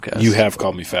You have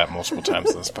called me fat multiple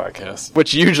times in this podcast.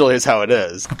 Which usually is how it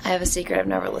is. I have a secret. I've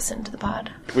never listened to the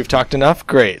pod. We've talked enough?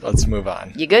 Great. Let's move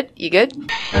on. You good? You good?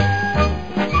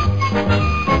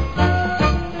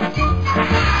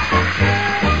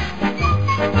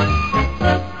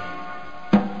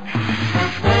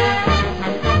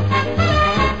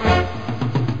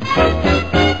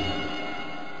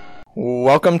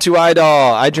 Welcome to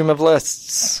iDoll, I Dream of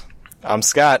Lists. I'm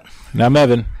Scott. And I'm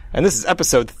Evan. And this is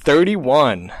episode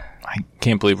 31. I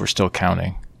can't believe we're still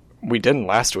counting. We didn't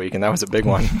last week, and that was a big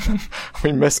one.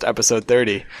 We missed episode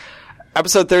 30.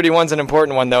 Episode 31 is an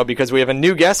important one, though, because we have a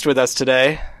new guest with us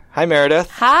today. Hi, Meredith.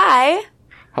 Hi.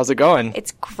 How's it going?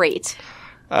 It's great.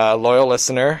 Loyal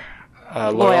listener.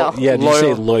 Loyal. Yeah, did you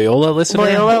say Loyola listener?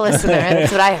 Loyola listener.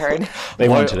 That's what I heard. They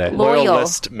won today. Loyal. Loyal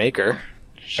list maker.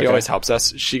 She always helps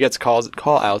us. She gets call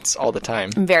outs all the time.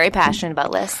 I'm very passionate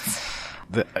about lists.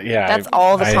 That's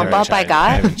all the pump up I got.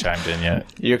 I haven't chimed in yet.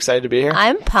 You excited to be here?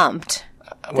 I'm pumped.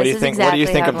 What do you think? What do you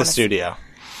think of the studio?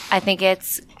 I think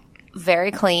it's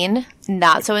very clean,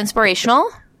 not so inspirational,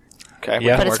 Okay,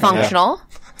 Yeah. but it's functional.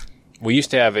 We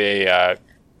used to have a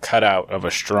cutout of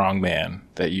a strong man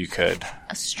that you could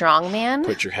A strong man.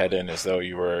 put your head in as though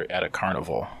you were at a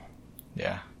carnival.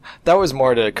 Yeah, that was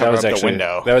more to cover up the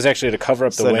window. That was actually to cover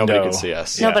up the so window. nobody could see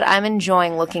us. No, but I'm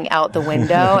enjoying looking out the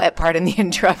window at Pardon the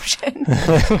Interruption.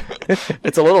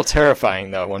 It's a little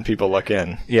terrifying though when people look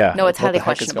in. Yeah. No, it's What highly the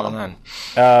heck is questionable. going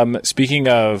on? Speaking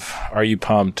of, are you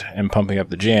pumped and pumping up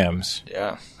the jams?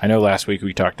 Yeah. I know last week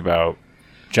we talked about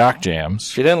jock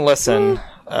jams, If you didn't listen,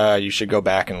 you should go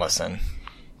back and listen.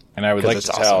 and I would like it's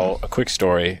to tell awesome. a quick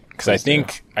story because I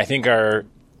think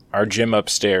our gym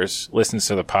upstairs listens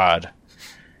to the pod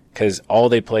because all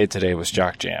they played today was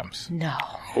jock jams. No.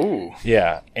 Ooh.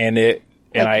 Yeah, and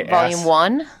I Volume asked,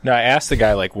 1? No, I asked the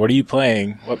guy like, "What are you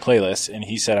playing? What playlist?" And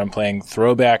he said, "I'm playing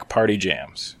throwback party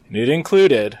jams." And it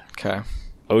included Okay.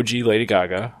 OG Lady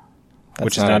Gaga,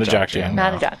 which is not not a a jock jock jam. jam.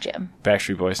 Not a jock jam.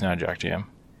 Backstreet Boys, not a jock jam.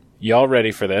 Y'all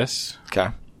ready for this? Okay.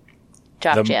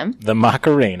 Jock jam. The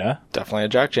Macarena, Definitely a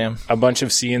jock jam. a bunch of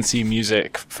CNC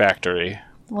Music Factory.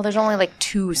 Well, there's only like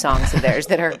 2 songs of theirs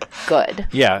that are good.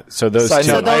 Yeah, so those Side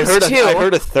two. note, those I two.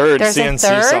 heard a third There's a CNC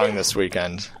third? song this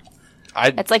weekend.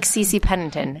 It's like CeCe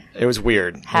Pennington It was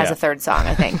weird. has Yeah. a third song,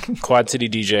 I think. Quad City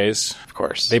DJs. Of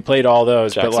course. They played all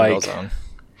those, but Jacksonville like Zone.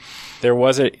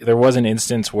 there was an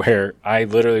instance where I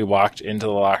literally walked into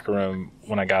the locker room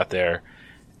when I got there,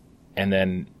 and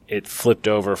then it flipped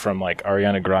over from like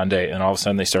Ariana Grande, and all of a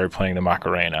sudden they started playing the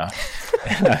Macarena,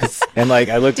 and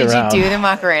I looked Did around. you do the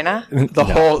Macarena? The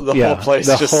whole place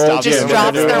the just whole stops. gym Just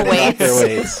drops was their doing it. weights. Their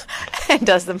weights. And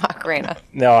does the Macarena.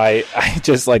 No, I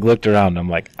just like looked around. And I'm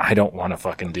like, I don't want to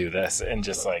fucking do this, and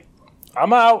just like,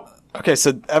 I'm out. Okay,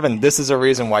 so Evan, this is a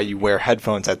reason why you wear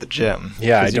headphones at the gym.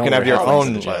 Yeah, I 'Cause you don't can have wear your headphones own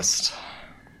at the gym. list.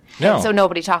 No, So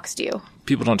nobody talks to you.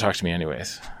 people don't talk to me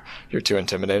anyways. You're too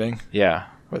intimidating Yeah,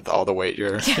 with all the weight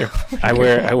you're I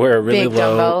wear a really Big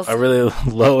dumbbells.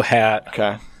 low hat.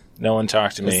 okay. No one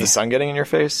talked to Is me. the sun getting in your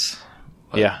face?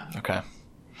 Yeah, Okay,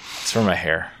 it's for my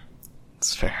hair.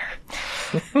 it's fair.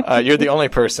 You're the only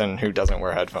person who doesn't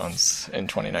wear headphones in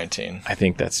 2019. I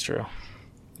think that's true.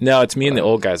 No, it's me and the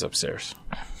old guys upstairs.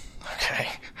 Okay.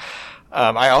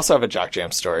 I also have a jock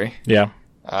jam story. Yeah.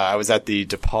 I was at the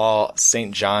DePaul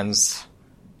St. John's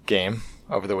game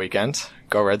over the weekend.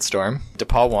 Go Red Storm.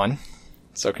 DePaul won.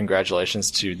 So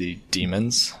congratulations to the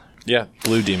Demons. Yeah,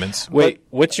 Blue Demons. Wait,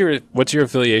 what's your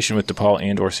affiliation with DePaul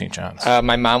and or St. John's?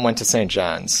 My mom went to St.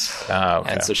 John's.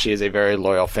 Okay. And so she is a very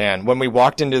loyal fan. When we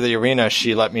walked into the arena,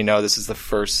 she let me know this is the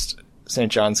first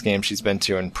St. John's game she's been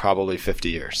to in probably 50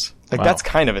 years. Wow. That's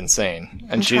kind of insane.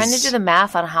 And I'm trying to do the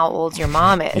math on how old your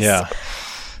mom is. Yeah.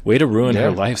 Way to ruin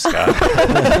her life,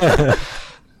 Scott.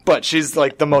 But she's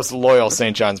like the most loyal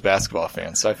St. John's basketball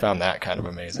fan, so I found that kind of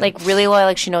amazing. Like really loyal,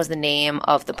 like she knows the name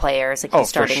of the players, like the for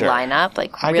starting sure. lineup.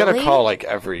 Like I really? get a call like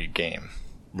every game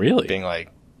Really? being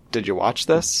like, did you watch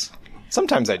this?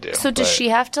 Sometimes I do. So does but- she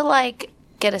have to like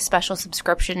get a special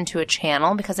subscription to a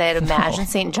channel? Because I'd imagine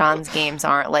St. John's games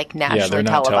aren't like nationally they're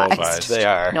not televised. They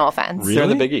are. No offense. Really? They're in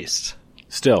the Big East.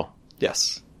 Still.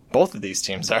 Yes. Both of these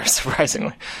teams are,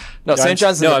 surprisingly. No, St.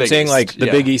 John's is in No, the I'm Big saying East. like the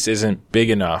Yeah. Big East isn't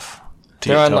big enough to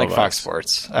They're get on like televised. Fox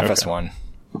Sports, FS1.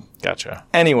 Gotcha.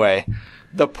 Anyway,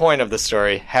 the point of the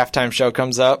story, halftime show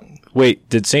comes up. Wait,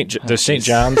 does St.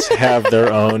 John's have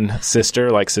their own sister,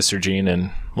 like Sister Jean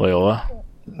and Loyola?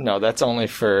 No, that's only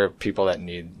for people that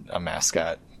need a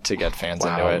mascot to get fans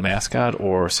into it. Mascot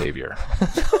or savior?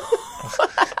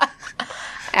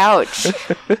 Ouch.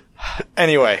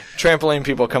 Anyway, trampoline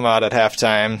people come out at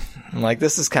halftime. I'm like,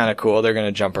 this is kind of cool. They're going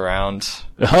to jump around.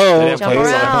 Oh, Jump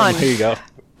around. There you go.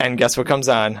 And guess what comes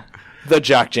on? The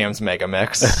Jock Jams Mega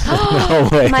Mix. No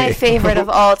way. My favorite of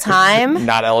all time.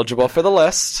 Not eligible for the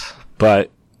list,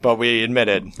 But but we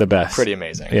admitted the best. pretty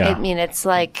amazing. I Yeah. mean, it's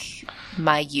like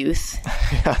my youth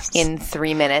Yes. in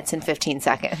 3 minutes and 15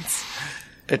 seconds.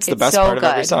 It's the it's best so part of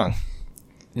every good. song.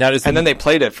 Now does And then they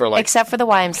played it for like Except for the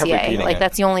YMCA. repeating Like, it.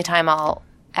 that's the only time I'll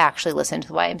actually listen to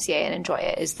the YMCA and enjoy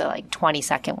it is the,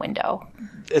 20-second window.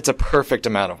 it's a perfect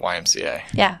amount of YMCA.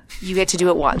 Yeah. You get to do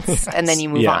it once, and then you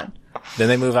move Yeah. on. Then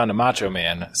they move on to Macho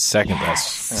Man, second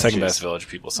best Village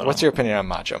People song. What's your opinion on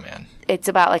Macho Man? It's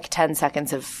about, 10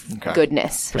 seconds of Okay.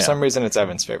 goodness. For some reason, it's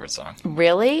Evan's favorite song.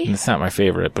 Really? It's not my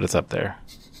favorite, but it's up there.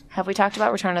 Have we talked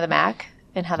about Return of the Mac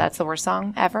and how that's the worst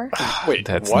song ever? Wait,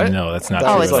 That's what? no, that's not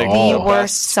That true It's was at like the all.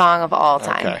 worst best. song of all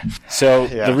time. Okay. So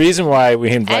Yeah. the reason why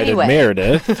we invited Anyway.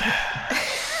 Meredith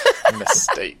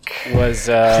Mistake. was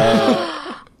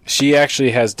she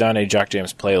actually has done a Jock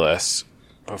Jams playlist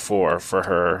before for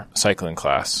her cycling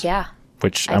class, Yeah.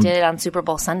 which I I'm did it on Super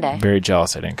Bowl Sunday. very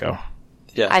jealous I didn't go.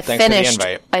 Yeah, I thanks finished. for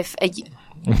the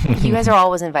invite. You guys are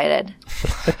always invited.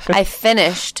 I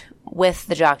finished with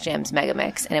the Jock Jams Mega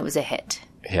Mix, and it was a hit.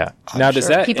 Yeah. Now does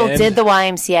sure. that People end- did the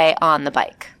YMCA on the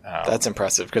bike. That's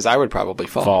impressive because I would probably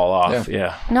fall off?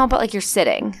 Yeah. No, but you're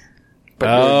sitting,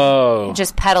 Oh.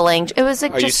 just pedaling. It was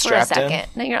like Are you just for a strapped in? second.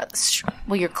 No, you're not.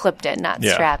 Well, you're clipped in, not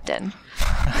Yeah. strapped in.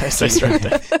 I say straight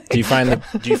there. Do you find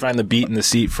the beat in the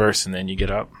seat first and then you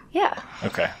get up? Yeah,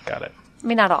 Okay, got it. I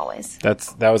mean, not always.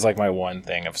 That was like my one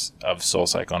thing of Soul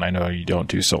Cycle, and I know you don't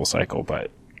do Soul Cycle,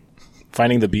 but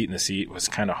finding the beat in the seat was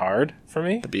kind of hard for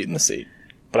me. The beat in the seat.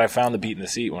 But I found the beat in the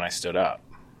seat when I stood up.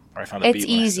 Or I found the It's beat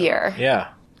when I stood easier. up. Yeah,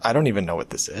 I don't even know what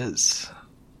this is.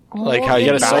 Well, Like how you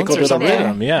got to bounce cycle or to the something?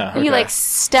 rhythm. Yeah, You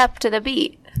step to the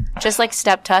beat, just like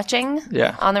step touching.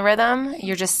 Yeah. On the rhythm,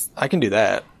 you're just I can do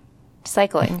that.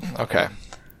 cycling. Okay.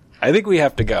 I think we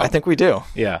have to go. I think we do.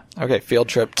 Yeah, Okay, field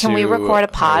trip to... Can we record a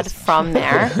pod from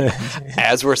there?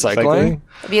 as we're cycling?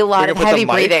 It'd be a lot We're of gonna put heavy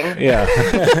the mic- breathing. yeah.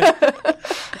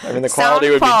 I mean, the Sound quality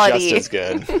would quality. be just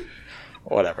as good.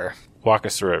 Whatever. Walk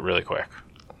us through it really quick,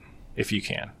 if you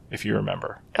can, if you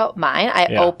remember. Oh, mine. I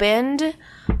Yeah. opened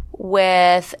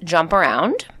with Jump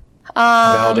Around.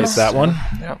 Validates that one.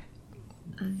 Yeah.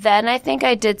 Then I think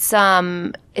I did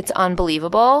some It's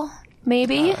Unbelievable,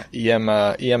 maybe.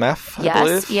 EMF, I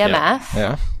Yes, believe. EMF.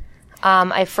 Yeah.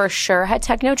 I for sure had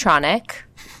Technotronic,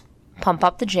 Pump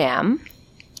Up the Jam.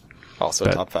 Also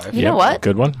Bet. top 5. You know what?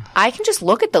 Good one. I can just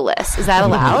look at the list. Is that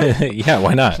allowed? Yeah,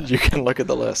 why not? You can look at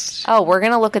the list. Oh, we're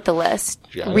going to look at the list.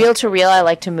 Yeah. Reel to Reel, I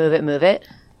like to Move It, Move It.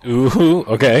 Ooh,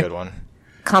 okay. Good one.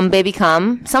 Come Baby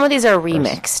Come. Some of these are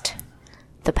remixed.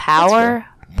 The Power,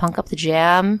 Punk Up the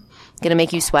Jam, Gonna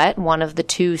Make You Sweat, one of the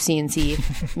 2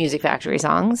 CNC Music Factory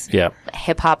songs. Yeah.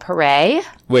 Hip Hop Hooray.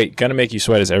 Wait, Gonna Make You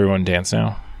Sweat. Is Everyone Dance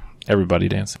Now? Everybody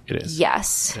Dance. It is.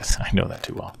 Yes. Yes, I know that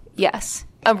too well. Yes.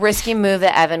 A risky move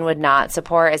that Evan would not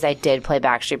support is I did play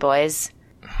Backstreet Boys.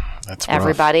 That's rough.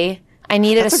 Everybody. I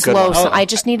needed That's a a good slow one. song. I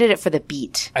just needed it for the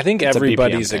beat. I think It's a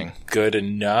everybody's BPM a thing. good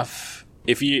enough.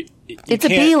 If you It's a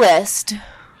can't- B list.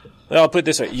 I'll put it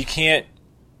this way: you can't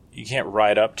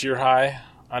ride up to your high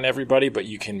on everybody, but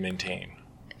you can maintain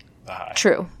the high.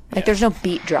 True. Like there's no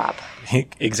beat drop.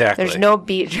 Exactly. There's no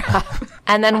beat drop.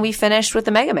 And then we finished with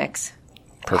the Mega Mix.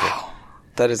 perfect.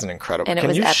 That is an incredible. And it Can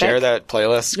was you epic. share that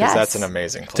playlist? Because Yes. that's an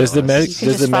amazing playlist. Does the You can does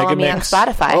just the follow Mega me on Mix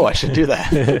Spotify. Oh, I should do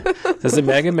that. does the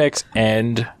Mega Mix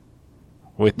end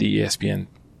with the ESPN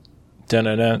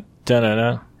da-na-na,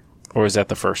 da-na-na, or is that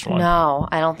the first one? No,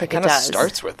 I don't think it Kind of does.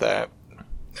 starts with that.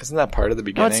 Isn't that part of the No,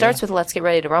 beginning? it starts with Let's Get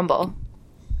Ready to Rumble.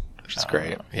 Which is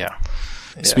great. Yeah.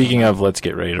 Speaking of, let's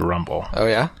get ready to rumble. Oh,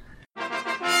 yeah?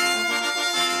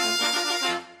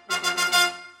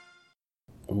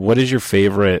 What is your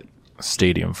favorite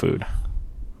stadium food?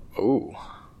 Ooh.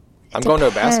 I'm going to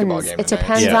a basketball Depends. game It tonight.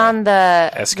 depends Yeah. on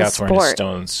the Scott's the wearing a sport.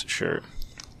 Stones shirt.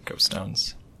 Go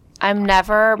Stones. I'm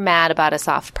never mad about a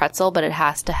soft pretzel, but it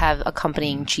has to have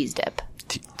accompanying cheese dip.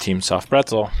 Team Soft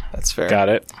Pretzel. That's fair. Got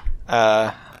it.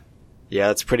 Yeah,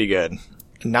 that's pretty good.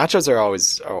 Nachos are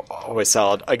always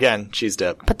solid. Again, cheese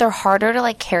dip. But they're harder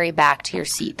to carry back to your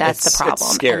seat. That's It's the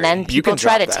problem. scary. And then You people can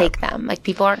try to drop that. take them.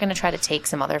 People aren't going to try to take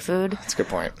some other food. That's a good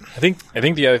point. I think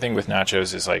the other thing with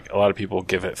nachos is a lot of people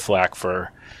give it flack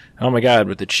for, oh my god,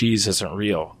 but the cheese isn't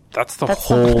real. That's the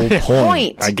whole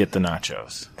point. I get the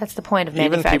nachos. That's the point of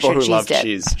Even manufactured people who cheese love dip.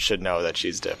 cheese should know that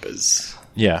cheese dip is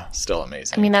Yeah. still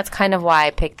amazing. I mean, that's kind of why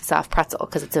I picked the soft pretzel,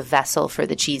 because it's a vessel for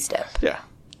the cheese dip. yeah.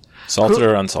 Salted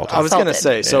or unsalted? I was going to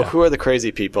Salted. say, so Yeah. who are the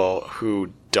crazy people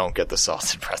who don't get the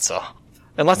salted pretzel?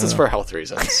 Unless it's for health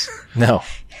reasons. No.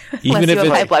 Even Unless you have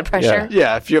it's high blood pressure.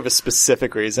 Yeah, if you have a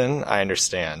specific reason, I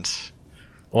understand.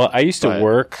 Well, I used to But-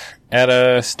 work at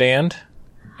a stand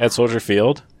at Soldier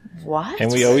Field, What?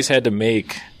 and we always had to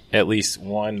make at least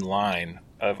one line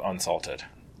of unsalted.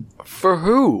 For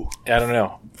who? I don't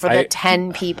know. For the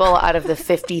 10 people out of the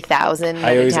 50,000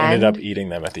 I always ended up attend? eating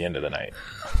them at the end of the night.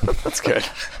 That's good.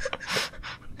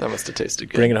 That must have tasted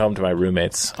good. Bring it home to my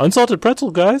roommates. Unsalted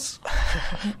pretzel, guys.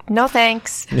 No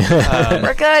thanks.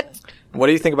 We're good. What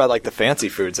do you think about like the fancy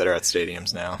foods that are at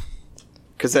stadiums now?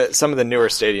 Because some of the newer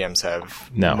stadiums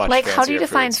have No. much Like, how do you fancier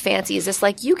define foods. fancy? Is this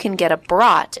like you can get a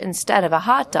brat instead of a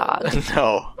hot dog?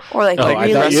 No. Or like, I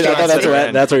really thought restaurants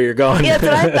that- that's where you're going. Yeah,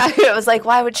 that's what I thought. It was like,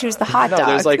 why would choose the hot No, dog?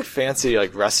 there's like fancy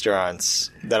like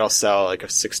restaurants that'll sell like a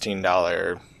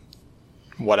 $16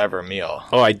 whatever meal.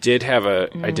 Oh, I did have a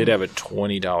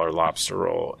 $20 lobster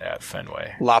roll at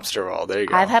Fenway. Lobster roll. There you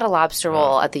go. I've had a lobster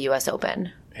roll at the U.S.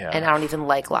 Open, Yeah. and I don't even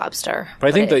like lobster. But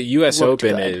I think it the U.S. looked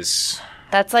Open good. is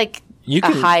That's like You a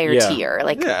can- higher yeah. tier.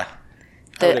 Like yeah.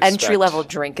 I the would expect- entry level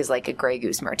drink is like a Grey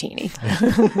Goose martini.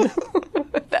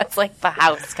 That's like the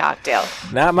house cocktail.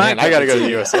 not my. Man, I gotta go to the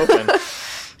U.S. Open.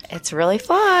 It's really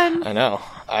fun. I know.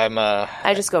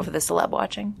 I just go for the celeb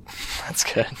watching. That's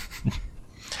good.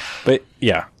 But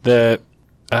yeah, the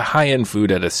high end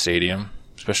food at a stadium,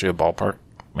 especially a ballpark.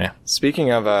 Yeah.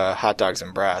 Speaking of hot dogs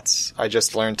and brats, I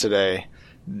just learned today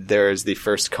there is the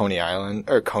first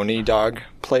Coney dog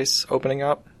place opening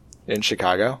up in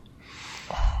Chicago.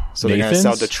 So they're going to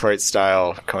sell Nathan's? Detroit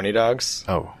style Coney dogs.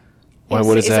 Oh. Why?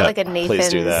 What is that? It like a Nathan's?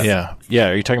 do that. Yeah. Yeah.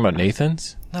 Are you talking about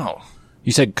Nathan's? No.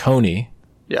 You said Coney.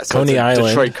 Yeah, so Coney it's a Island.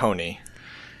 Detroit Coney.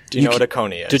 Do you know what a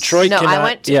Coney is? Detroit No, cannot, I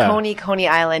went to yeah. Coney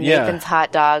Island, Yeah. Nathan's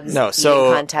hot dogs. No, so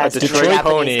eating contest a with the Detroit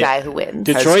Japanese Coney- guy who wins.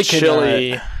 Did- Has Detroit cannot-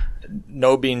 chili,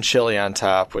 no bean chili on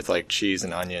top with like cheese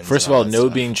and onions. First of and all, that no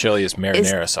stuff. bean chili is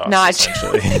marinara sauce. not-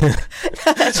 essentially.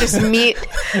 That's just meat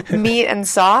and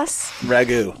sauce.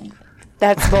 Ragu.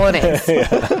 That's bolognese.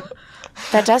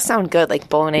 That does sound good, like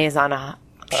bolognese on a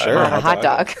Sure. on a hot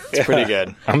dog. It's pretty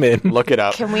good. I'm in. Look it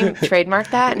up. Can we trademark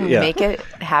that and Yeah. make it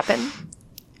happen?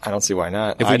 I don't see why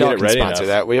not. If we I get don't it ready sponsor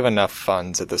enough. that. We have enough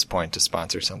funds at this point to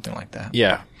sponsor something like that.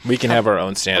 Yeah, we can have our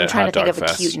own stand I'm at trying Hot to think Dog of a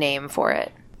Fest. cute name for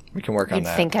it. We can work on You'd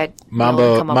that. think I'd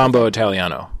Mambo come up Mambo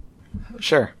Italiano.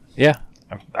 Sure. Yeah.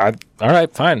 All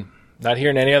right, fine. Not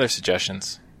hearing any other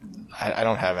suggestions. I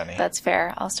don't have any. That's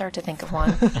fair. I'll start to think of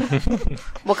one.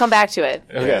 We'll come back to it.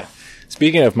 Okay.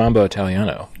 Speaking of Mambo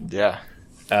Italiano, Yeah.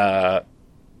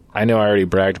 I know I already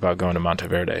bragged about going to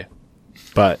Monteverde,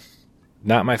 but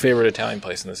not my favorite Italian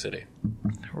place in the city.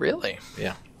 Really?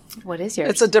 Yeah. What is yours?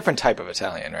 It's a different type of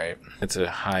Italian, right? It's a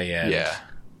high end. Yeah.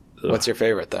 What's your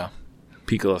favorite, though?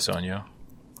 Piccolo Sogno.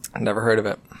 Never heard of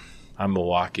it. I'm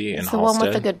Milwaukee in It's the Halstead. one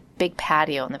with the good big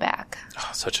patio in the back. Oh,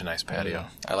 such a nice patio.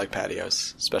 I like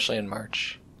patios, especially in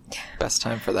March. Best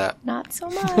time for that. Not so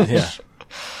much. Yeah.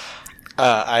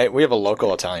 We have a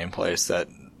local Italian place that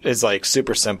is like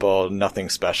super simple, nothing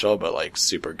special, but like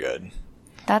super good.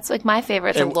 That's like my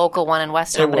favorite. It's a And- local one in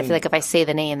West Town, but I when- feel like if I say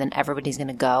the name, then everybody's going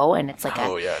to go, and it's like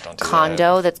Oh, a yeah, don't do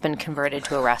condo that's been converted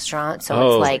to a restaurant. So Oh.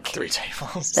 it's like 3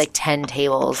 tables. like 10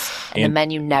 tables, and the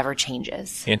menu never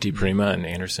changes. Auntie Prima in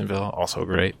Andersonville, also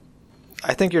great.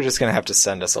 I think you're just going to have to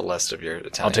send us a list of your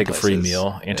Italian I'll take a free places.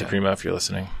 meal. Auntie Yeah. Prima, if you're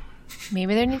listening.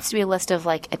 Maybe there needs to be a list of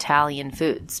like Italian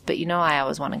foods, but you know I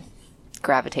always want to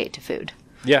gravitate to food.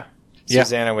 Yeah. Yeah.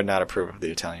 Susanna would not approve of the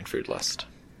Italian food list.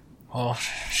 Well,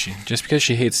 just because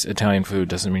she hates Italian food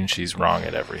doesn't mean she's wrong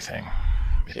at everything.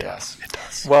 It Yes. does. It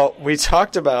does. Well, we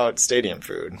talked about stadium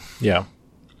food. Yeah.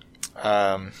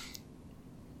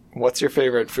 What's your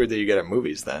favorite food that you get at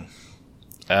movies then?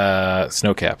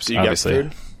 Snow caps, Do you obviously. get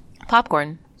food?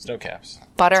 Popcorn, Snow caps.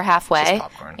 butter halfway, Just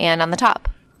popcorn. and on the top.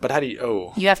 But how do you?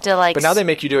 Oh, You have to like. but now they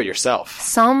make you do it yourself.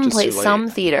 Some Just too place, late. some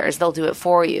theaters, they'll do it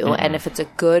for you, and if it's a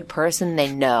good person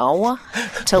they know,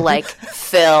 to like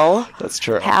fill That's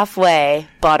true. halfway,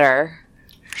 butter,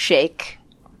 shake,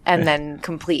 and then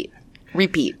complete,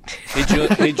 repeat.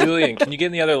 Hey, Julian, can you get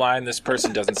in the other line? This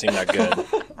person doesn't seem that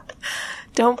good.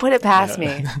 Don't put it past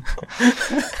me.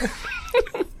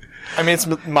 I mean, it's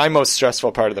my most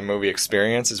stressful part of the movie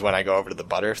experience is when I go over to the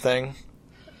butter thing,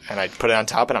 and I put it on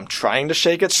top, and I'm trying to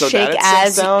shake it so that it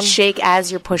sinks down. Shake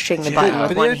as you're pushing the button But with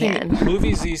the one other thing, hand.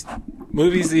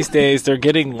 movies these days, they're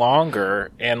getting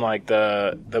longer, and like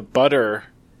the butter,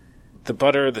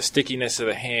 the stickiness of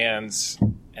the hands,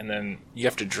 and then you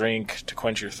have to drink to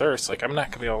quench your thirst. Like, I'm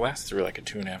not gonna be able to last through like a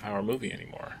 2.5 hour movie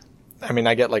anymore. I mean,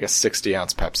 I get like a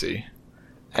 60-ounce Pepsi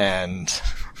and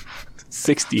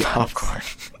 60 popcorn.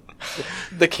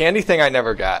 The candy thing I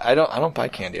never got. I don't buy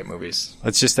candy at movies.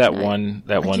 That's just that one.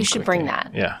 you should quick bring thing.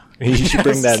 that. Yeah, you should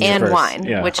bring that. in And first. wine,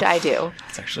 Yeah. which I do.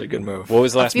 It's actually a good move. What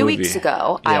was the A last few movie? weeks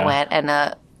ago, Yeah. I went and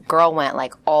girl went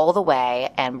like all the way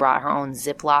and brought her own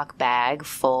Ziploc bag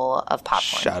full of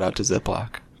popcorn. Shout out to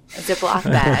Ziploc. A Ziploc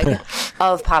bag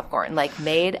of popcorn, like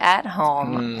made at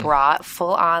home, brought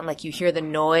full on. Like you hear the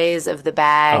noise of the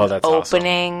bag that's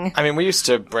opening. I mean, we used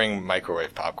to bring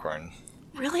microwave popcorn.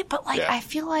 Really? But like, Yeah. I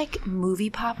feel like movie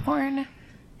popcorn,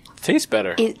 Tastes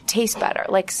better. it tastes better.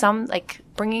 Like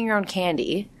bringing your own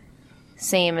candy,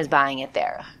 same as buying it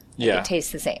there. Yeah. It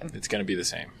tastes the same. It's going to be the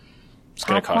same. It's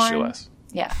going to cost you Popcorn? less.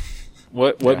 Yeah.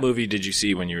 What movie did you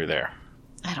see when you were there?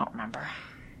 I don't remember.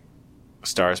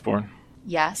 Star is Born?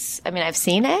 Yes. I mean, I've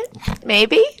seen it.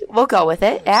 Maybe. We'll go with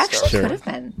it. It actually Sure. could have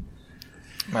been.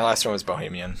 My last one was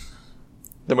Bohemian.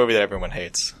 The movie that everyone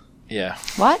hates. Yeah.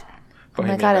 What? Oh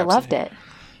my Bohemian God, I Rhapsody. loved it.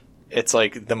 It's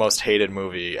like the most hated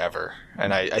movie ever.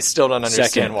 And I still don't understand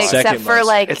Second. why. Except Second for most.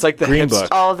 like It's like the Green hipster- Book.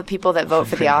 all the people that vote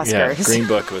for the Yeah. Oscars. Green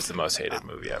Book was the most hated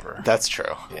movie ever. That's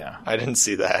true. Yeah. I didn't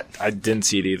see that. I didn't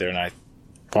see it either, and I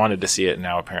wanted to see it, and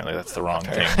now apparently that's the wrong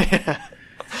thing.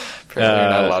 Apparently you're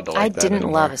not allowed to like I that didn't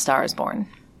anymore. love A Star Is Born.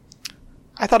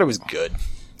 I thought it was good.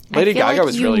 Lady I feel Gaga like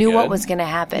was you really knew good. what was going to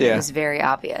happen. Yeah. It was very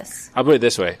obvious. I'll put it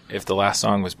this way. If the last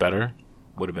song was better,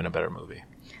 would have been a better movie.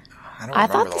 I, don't I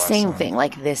remember thought the last same song. thing.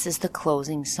 Like, this is the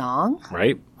closing song.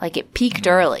 Right? Like, it peaked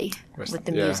early with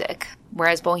the Yeah. music.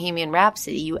 Whereas Bohemian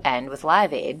Rhapsody, you end with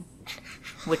Live Aid,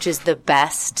 which is the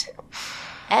best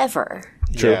ever.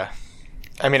 True. Yeah.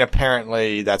 I mean,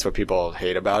 apparently that's what people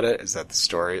hate about it, is that the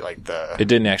story, like the It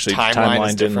didn't actually, Timeline is timeline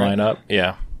didn't different. line up.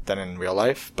 Yeah. than in real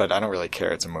life, but I don't really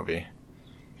care. It's a movie.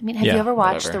 I mean, have Yeah, you ever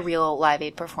watched whatever. the real Live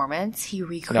Aid performance? He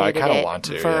recreated kinda it want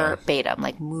to, verbatim,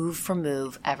 like move for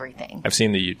move, everything. I've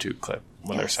seen the YouTube clip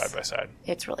when Yes. they're side by side.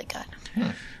 It's really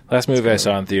good. Last movie I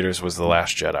saw in theaters was The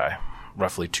Last Jedi,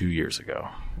 roughly 2 years ago.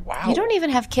 Wow. You don't even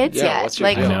have kids Yeah, yet. what's your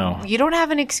Like, deal? I know. you don't have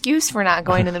an excuse for not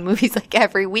going to the movies like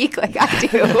every week like I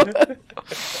do.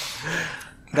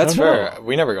 That's I don't fair.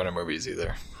 We never go to movies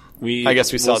either. I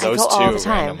guess we saw I those go all the two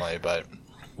time. randomly, but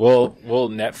We'll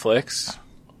Netflix,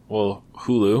 we'll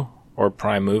Hulu, or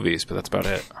Prime Movies, but that's about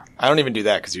it. I don't even do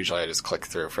that because usually I just click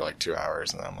through for like 2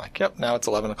 hours and then I'm like, yep, now it's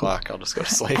 11 o'clock. I'll just go to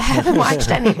sleep. I haven't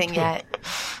watched anything yet.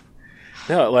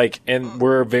 No, and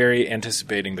we're very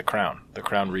anticipating The Crown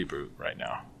reboot right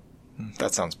now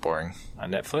That sounds boring.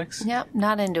 on Netflix. Yep,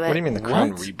 not into it. What do you mean the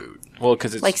Crown What? reboot? Well,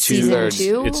 because it's Like two, season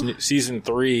 2? It's season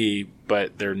 3,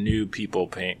 but they're new people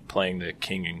playing the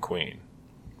king and queen.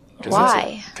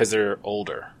 Why? Because they're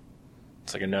older.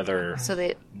 It's like another. So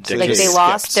they Decade. like they Skipped.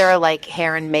 lost their like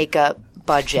hair and makeup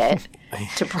budget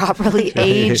to properly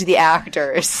age the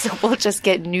actors. So we'll just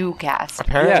get new cast.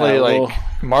 Apparently, Yeah, like well-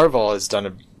 Marvel has done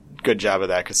a good job of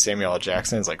that because Samuel L.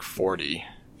 Jackson is like 40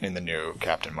 in the new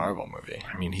Captain Marvel movie.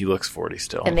 I mean, he looks 40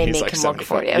 still. And they He's make like him look 75.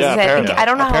 40. I, Yeah, was gonna say, apparently. I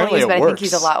don't know how old Apparently he is, but it I think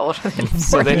he's a works. lot older than 40.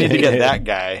 So they need to get that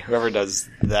guy, whoever does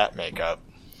that makeup.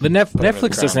 the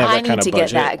Netflix doesn't have I that need kind to of get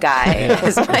budget. that guy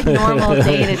as my normal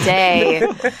day-to-day.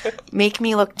 Make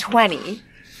me look 20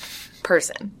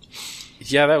 person.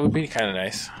 Yeah, that would be kind of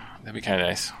nice. That'd be kind of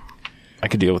nice. I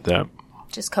could deal with that.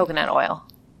 Just coconut oil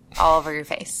all over your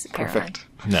face. Apparently. Perfect.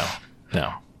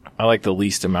 No. I like the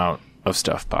least amount of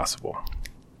stuff possible.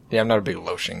 Yeah, I'm not a big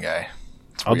lotion guy.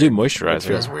 I'll do weird. moisturizer. It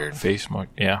feels weird. Face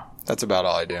yeah, That's about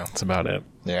all I do. that's about it.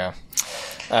 Yeah.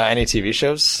 Any TV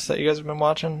shows that you guys have been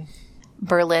watching?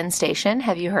 Berlin Station.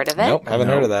 Have you heard of it? Nope, haven't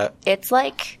heard of that. It's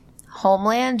like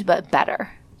Homeland, but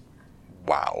better.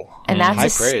 Wow. And that's High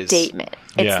a praise. statement.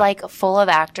 It's Yeah. like full of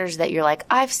actors that you're like,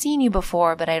 I've seen you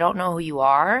before, but I don't know who you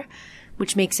are,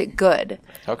 which makes it good.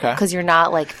 Okay. Because you're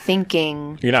not like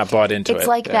thinking. You're not bought into It's it.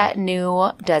 like that new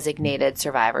Designated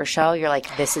Survivor show. You're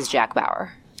like, this is Jack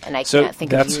Bauer. And I So can't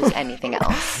think of that's- you as anything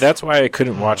else. That's why I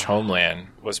couldn't watch Homeland,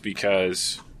 was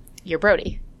because You're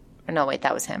Brody. Or no, wait,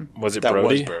 that was him. was it That Brody?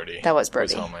 was Brody. That was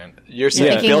Brody. Homeland. You're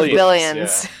saying Speaking of billions.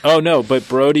 billions. Yeah. Oh no, but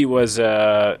Brody was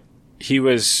he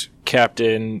was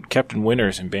Captain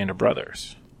Winters in Band of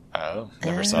Brothers. Oh,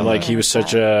 never saw And that. like he was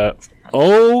such a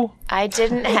I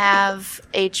didn't have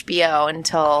HBO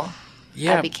until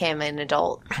yeah, I became an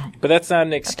adult. but that's not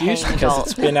an excuse paying because adult.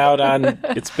 it's been out on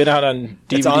DVD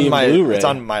It's on and my Blu-ray. it's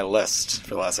on my list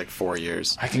for the last like 4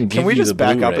 years. I can give Can we you just the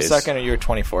back up a Blu-rays. second? Are you a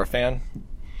 24 fan?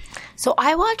 So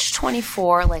I watched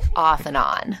 24 like off and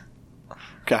on.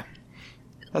 Okay.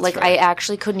 That's Like fair. I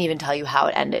actually couldn't even tell you how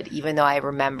it ended, even though I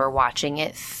remember watching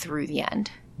it through the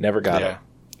end. Never got Yeah. it.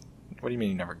 What do you mean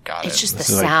you never got It's it? just the This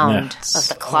is like, sound nah. of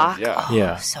the clock. yeah. Oh,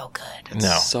 Yeah. so good. No,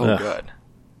 so Ugh. good.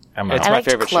 I'm It's out. I my liked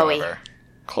favorite Chloe. show ever.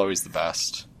 Chloe's the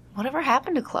best. Whatever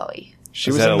happened to Chloe? She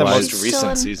Is was that in the alive? most She's recent still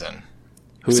in- season.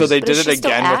 So they But did does it she still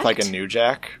again with like a act? new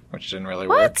Jack, which didn't really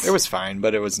What? work. It was fine,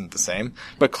 but it wasn't the same.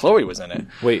 But Chloe was in it.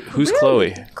 Wait, who's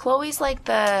Chloe? Chloe's like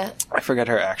the. I forget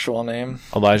her actual name.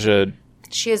 Elijah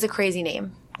She has a crazy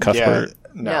name. Cuthbert?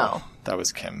 Yeah, No. that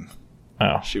was Kim.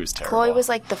 Oh. She was terrible. Chloe was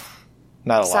like the.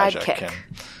 not Elijah. sidekick. Kim.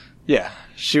 Yeah,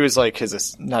 she was like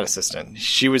his not assistant.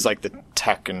 She was like the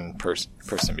tech and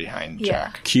person behind Yeah.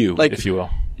 Jack. Q, Like- if you will.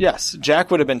 Yes,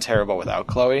 Jack would have been terrible without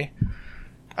Chloe.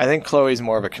 I think Chloe's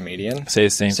more of a comedian. Say the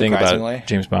same thing about Surprisingly.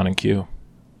 James Bond and Q.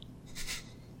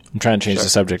 I'm trying to change the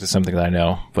subject to something that I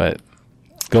know, but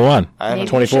go on. I haven't- Maybe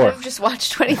 24. You should have just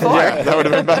watched 24. Yeah, that would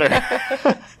have been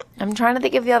better. I'm trying to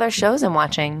think of the other shows I'm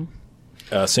watching.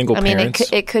 Single I mean, parents.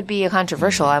 it could be a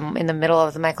controversial. I'm in the middle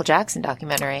of the Michael Jackson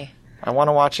documentary. I want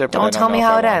to watch it, but I Don't don't tell know me if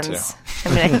how I it want ends. I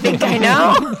mean, I think I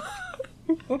know.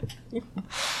 To.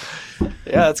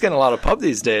 Yeah, it's getting a lot of pub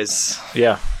these days.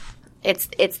 yeah.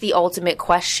 It's the ultimate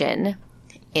question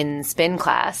in spin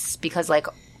class because like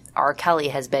R. Kelly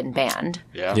has been banned.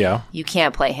 Yeah. Yeah. You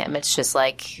can't play him. It's just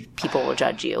like people will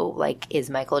judge you. Like, is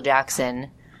Michael Jackson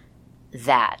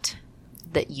that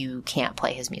you can't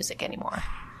play his music anymore?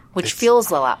 Which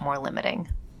feels a lot more limiting.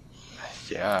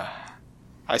 Yeah.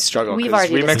 I struggle. We've 'cause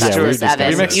already Remix discussed to- this,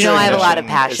 Evan. Remix You to know I have a lot of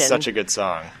Ignition passion. is such a good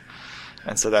song.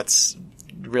 And so that's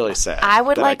really sad. I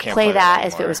would that like can't play that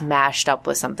anymore. if it was mashed up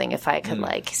with something. If I could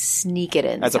like sneak it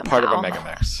in as a part of a somehow. mega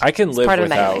mix. I can live part of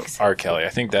without Megamix. R. Kelly. I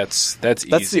think that's That's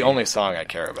easy. the only song I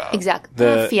care about. Exactly.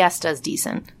 The- Fiesta's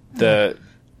decent. the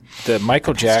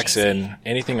Michael Jackson,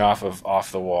 anything off of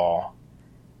Off the Wall,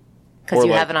 Because Or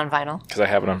you like- have it on vinyl. because I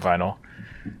have it on vinyl,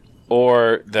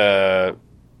 or the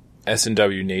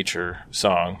S&W Nature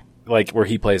song, like where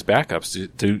he plays backups.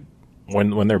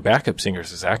 When they're backup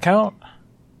singers, does that count?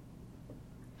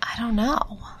 I don't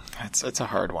know. It's a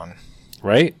hard one.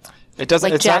 Right? It doesn't.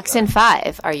 Like it's not- Jackson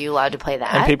 5. Are you allowed to play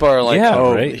that? and people are like, Yeah,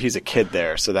 "Oh, right. he's a kid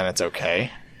there, so then it's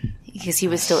okay." Because he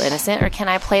was still innocent? Or can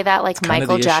I play that like kind of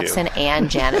Michael the Jackson and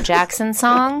Janet Jackson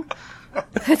song?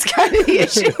 That's kind of the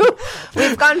issue.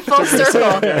 We've gone full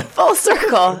circle. Full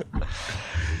circle.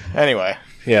 Anyway,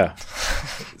 Yeah.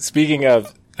 Speaking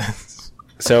of,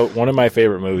 so one of my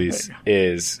favorite movies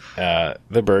is The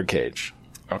Birdcage,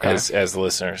 okay. as the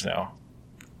listeners know.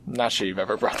 Not sure you've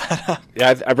ever brought that up.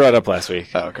 Yeah, I brought it up last week.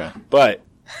 Oh, okay. But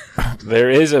there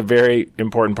is a very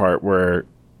important part where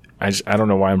I don't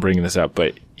know why I'm bringing this up,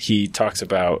 but he talks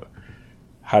about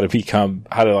how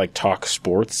to like talk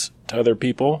sports to other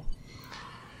people.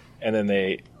 And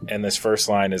then this first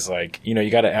line is like, you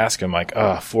got to ask him like,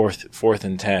 fourth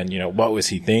and 10, what was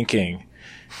he thinking?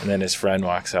 And then his friend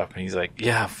walks up and he's like,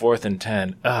 yeah, 4th and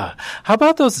 10. How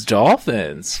about those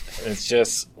Dolphins? And it's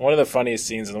just one of the funniest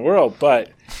scenes in the world. But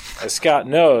as Scott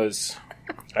knows,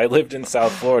 I lived in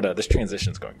South Florida. This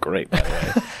transition's going great, by the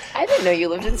way. I didn't know you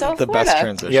lived in South The Florida. best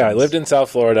transition. Yeah, I lived in South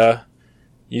Florida.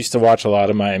 Used to watch a lot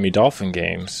of Miami Dolphin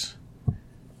games.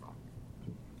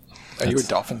 Are you a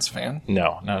Dolphins fan?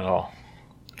 No, not at all.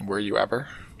 Were you ever?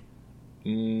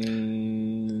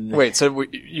 Wait, so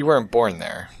you weren't born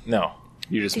there? No,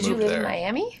 You just Did you moved live there. in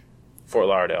Miami? Fort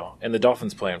Lauderdale. And the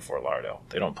Dolphins play in Fort Lauderdale.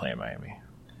 They don't play in Miami.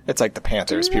 It's like the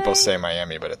Panthers. People say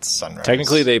Miami, but it's Sunrise.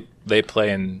 Technically, they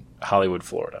play in Hollywood,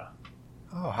 Florida.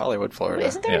 Oh, Hollywood, Florida.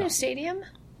 Isn't there Yeah. a new stadium?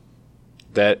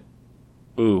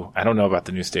 I don't know about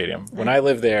the new stadium. When I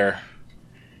lived there,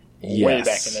 Way yes.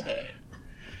 back in the day.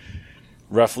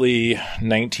 Roughly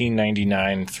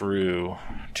 1999 through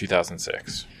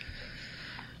 2006.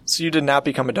 So you did not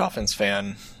become a Dolphins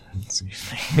fan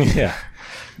Yeah.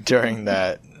 during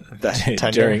that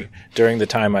tenure? During the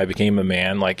time I became a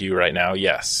man like you right now,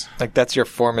 yes. Like, that's your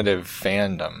formative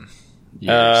fandom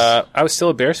years. I was still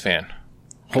a Bears fan.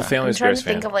 Whole family I'm was trying Bears to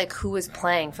think fan. of like who was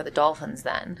playing for the Dolphins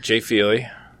then. Jay Feely,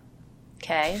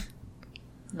 Okay.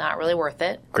 Not really worth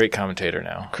it. great commentator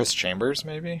now. Chris Chambers,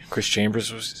 maybe? Chris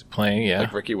Chambers was playing, yeah.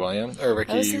 Like Ricky Williams? Or I was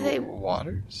Ricky gonna say-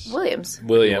 Waters? Williams.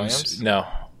 Williams, no.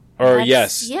 Or That's-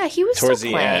 yes. Yeah, he was Towards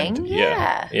still the playing. end.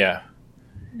 Yeah. Yeah.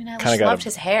 I mean, I Kinda just got loved a-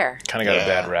 his hair. Kind of got a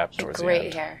Yeah. bad rap He had towards the great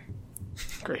end. hair.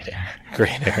 Great hair. Great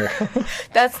hair.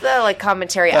 That's the like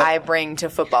commentary I bring to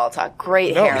football talk.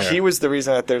 Great No, hair. he was the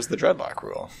reason that there's the dreadlock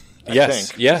rule. I yes.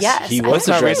 think. Yes. Yes, He I was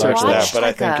the thought we Research dreadlock watched that, guy. but I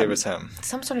like, think it was him.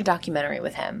 Some sort of documentary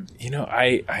with him.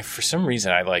 I for some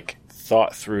reason I like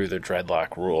thought through the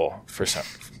dreadlock rule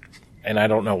and I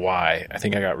don't know why. I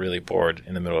think I got really bored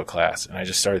in the middle of class and I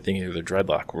just started thinking through the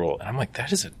dreadlock rule and I'm like,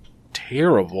 that is a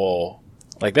terrible,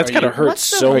 like that's Are gotta you- hurt What's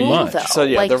the so rule, much. though? So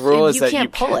yeah, Like, the rule is you that can't you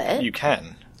pull can, it. You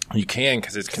can. You can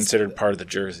because it's considered part of the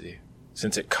jersey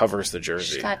since it covers the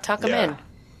jersey. Just gotta tuck him Yeah. in.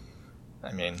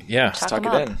 I mean, Yeah, Tuck tuck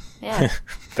him it up. in. Yeah.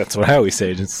 that's what I always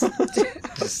say. Just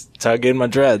tug in my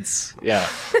dreads. Yeah.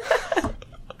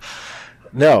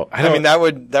 No, I I don't. mean, that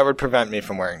would prevent me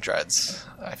from wearing dreads.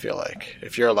 I feel like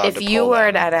if you're allowed If to you pull were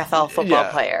an them, NFL football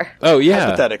Yeah. player, oh yeah,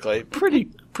 hypothetically, pretty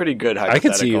good hypothetical. I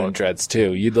could see you in dreads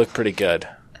too. You'd look pretty good.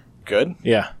 Good?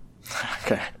 Yeah,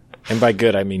 Okay. and by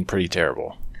good I mean pretty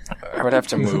terrible. I would have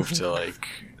to move to like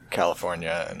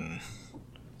California and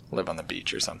live on the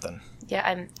beach or something.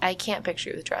 yeah, I can't picture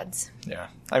you with dreads. Yeah.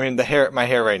 I mean, my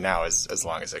hair right now is as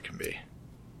long as it can be.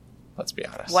 Let's be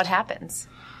honest. What happens?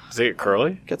 Does it get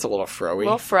curly? Gets a little froey.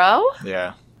 Little fro?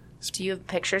 Yeah. Do you have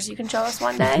pictures you can show us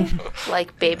one day?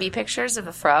 Like baby pictures of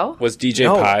a fro? Was DJ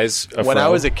No. Pies a When fro? I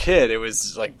was a kid, it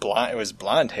was like blonde. It was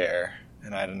blonde hair,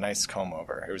 and I had a nice comb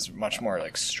over. It was much more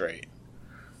like straight.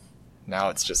 Now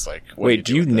it's just like. What Wait,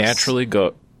 do you with this? naturally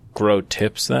grow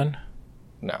tips then?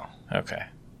 No, Okay,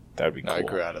 that would be no, cool. I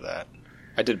grew out of that.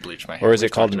 I did bleach my hair. Or is it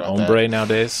We've called talked an about that. ombre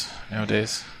nowadays?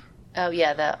 Nowadays, Oh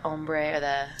yeah, the ombre or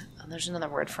the there's another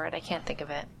word for it. I can't think of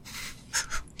it.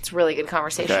 It's really good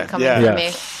conversation Okay, coming yeah. from Yeah.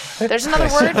 me. There's another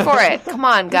word for it. Come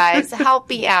on, guys, help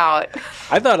me out.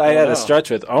 I thought I had know. a stretch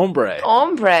with ombre.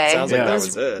 Ombre. Sounds like Yeah. that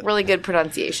was it. Really good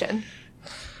pronunciation.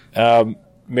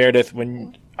 Meredith,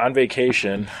 when on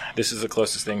vacation, this is the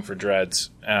closest thing for dreads.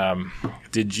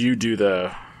 Did you do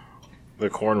the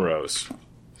cornrows?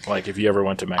 Like if you ever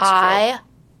went to Mexico? I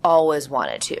always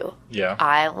wanted to. Yeah.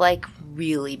 I like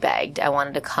really begged. I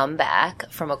wanted to come back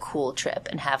from a cool trip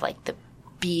and have like the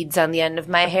beads on the end of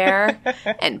my hair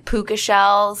and puka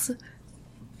shells,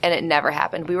 and it never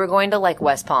happened. We were going to like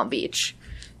West Palm Beach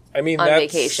I mean, on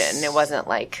that's- vacation. It wasn't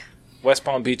like West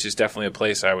Palm Beach is definitely a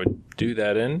place I would do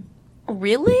that in.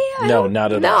 really. No,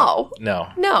 not at all.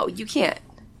 No, you can't.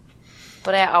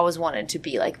 But I always wanted to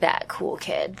be like that cool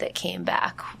kid that came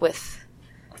back with.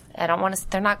 I don't want to.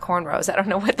 They're not cornrows. I don't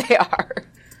know what they are.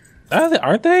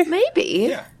 Aren't they? Maybe.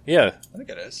 Yeah, Yeah. I think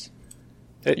it is.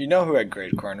 You know who had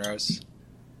great cornrows?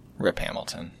 Rip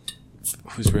Hamilton.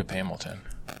 Who's Rip Hamilton?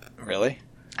 Really?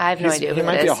 I have no idea He who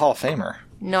might that be is. a Hall of Famer.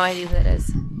 No idea who that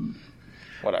is.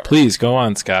 Whatever. Please go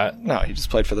on, Scott. No, he just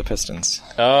played for the Pistons.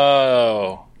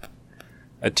 Oh,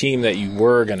 a team that you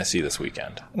were going to see this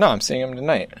weekend. No, I'm seeing him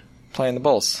tonight, playing the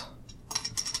Bulls.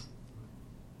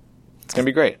 It's gonna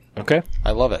be great. Okay.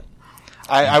 I love it.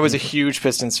 I was a huge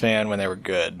Pistons fan when they were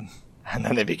good, and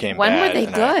then they became When bad. were they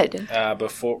and I- good?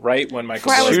 Before, right when Michael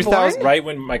Before I was Jordan, born? right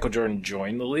when Michael Jordan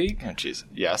joined the league, Oh, jeez.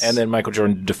 Yes. and then Michael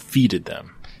Jordan defeated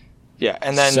them. yeah,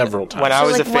 and then several times. when I So,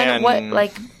 was like, a fan, What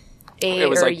like eight it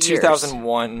was or like years?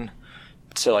 2001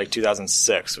 to like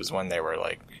 2006 was when they were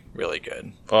like really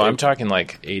good. Well, I'm talking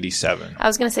like 87. I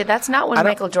was going to say that's not when don't-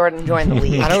 Michael Jordan joined the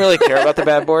league. I don't really care about the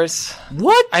Bad Boys.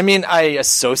 What? I mean, I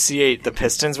associate the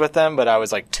Pistons with them, but I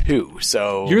was like 2,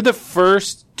 so You're the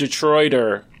first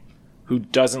Detroiter who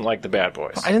doesn't like the Bad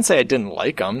Boys. I didn't say I didn't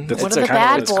like them. That's- What It's are a the kind of-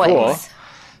 bad it's boys?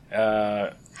 cool.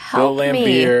 Help Bill me.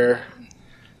 Laimbeer,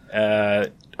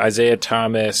 Isaiah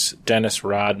Thomas, Dennis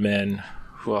Rodman.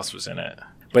 Who else was in it?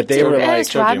 But they were Did like, Dennis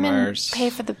Joe Rodman Dumars. pay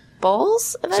for the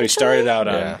Bulls eventually? so he started out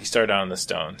on Yeah. the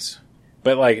Stones,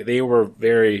 but like they were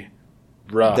very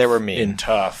rough. They were mean. and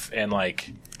tough, and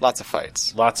like Lots of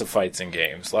fights, lots of fights in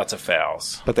games, lots of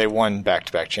fouls. but they won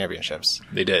back-to-back championships.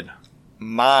 They did.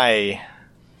 My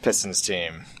Pistons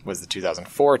team was the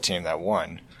 2004 team that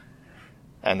won,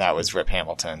 and that was Rip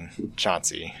Hamilton,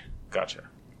 Chauncey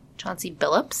Chauncey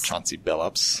Billups?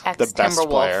 Billups, Ex the best Timberwolf.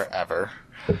 player ever.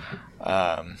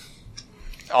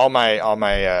 All my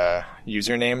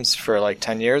usernames for like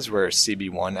 10 years were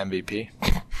CB1 MVP.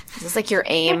 Is this like your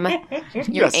aim? Your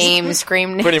Yes. aim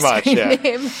scream name? Pretty much, scream yeah.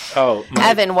 name? Oh,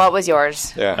 Evan, what was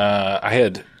yours? Yeah. I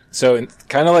had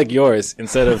kind of like yours.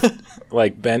 Instead of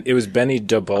like it was Benny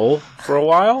DeBull for a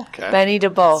while. Okay. Benny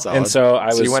DeBow. Solid. And so I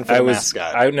was. So you went for I the was,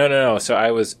 mascot. No. So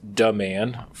I was Da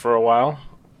Man for a while,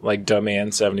 like Da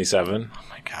Man 77. Oh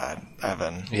my God,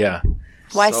 Evan. Yeah,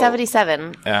 Why So-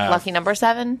 77? Lucky number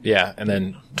 7? yeah, and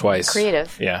then twice.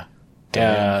 Creative. Yeah.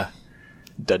 Da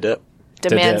dip.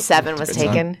 Demand dip. 7 was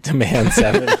taken. Da Man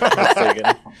 7 was taken.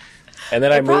 And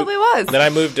then I moved. probably was. Then I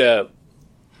moved to.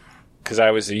 Because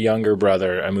I was a younger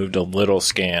brother, I moved to Little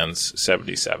Scans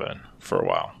 77 for a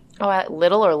while. Oh,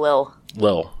 Little or Lil?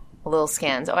 Lil. Lil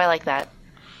Scans. Oh, I like that.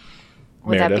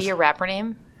 Would that Meredith. be your rapper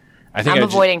name? I think I'm I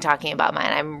avoiding talking about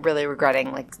mine. I'm really regretting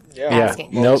Yeah.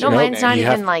 asking. Nope, no, nope. mine's not You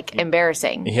even have- like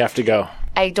embarrassing. You have to go.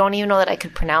 I don't even know that I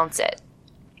could pronounce it.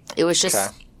 It was just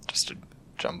Okay. Just a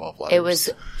jumble of letters. it was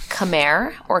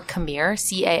Khmer or Khmer,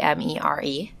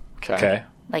 Camere. Okay.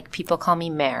 Like people call me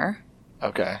Mare,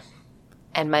 Okay.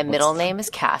 and my middle name is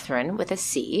Catherine with a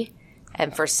C.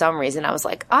 And for some reason, I was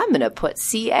like, I'm going to put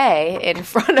CA in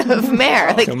front of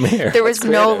Mare. Like Khmer. there was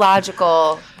That's no creative.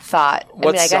 logical thought. What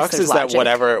I guess sucks there's is that logic.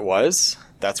 whatever it was,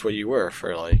 that's what you were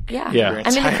for like Yeah. Yeah. your I mean, it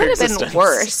entire could have been existence.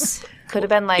 worse. Could have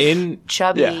been like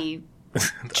chubby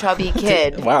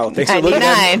kid. Wow, thanks for looking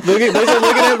 99. at, thanks for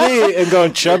looking at me and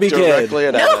going chubby kid. Directly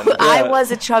at Evan. I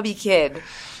was a chubby kid.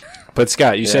 But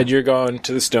Scott, you said you're going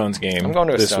to the Stones game. I'm going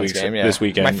to a this Stones game, yeah. This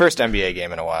weekend. My first NBA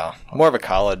game in a while. More of a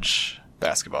college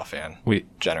basketball fan,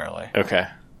 generally. Okay.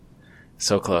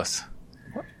 So close.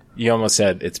 You almost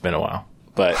said it's been a while.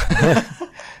 But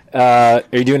are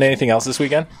you doing anything else this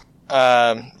weekend?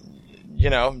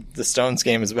 The Stones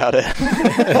game is about it.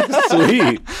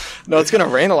 Sweet. No, it's going to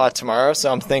rain a lot tomorrow,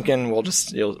 so I'm thinking we'll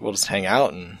just hang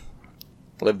out and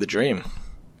live the dream.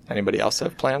 Anybody else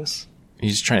have plans? You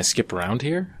just trying to skip around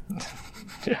here?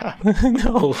 Yeah.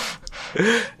 No.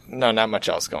 No, not much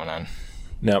else going on.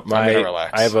 No, I'm gonna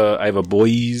relax. I have a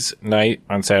boys' night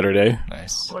on Saturday.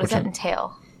 Nice. What does that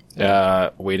entail?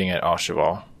 Waiting at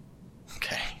Oshaval.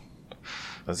 Okay.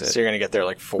 That's it. So you're going to get there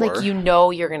like 4. Like,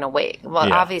 you're going to wait. Well,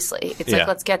 Yeah. obviously. It's Yeah. like,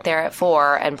 let's get there at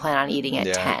 4 and plan on eating at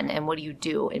Yeah. 10. And what do you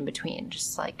do in between?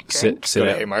 Just, like, drink? sit Go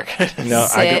to at- Haymarket. No,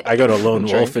 Sit. I go to Lone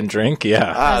Wolf and drink.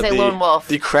 Yeah. I say Lone Wolf.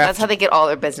 The craft, That's how they get all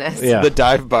their business. Yeah. the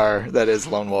dive bar that is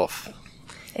Lone Wolf.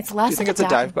 It's less Do you think of it's a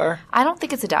dive bar? I don't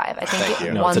think it's a dive. I think Thank it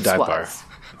you. No, once it's a dive was. bar.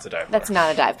 It's a dive bar. That's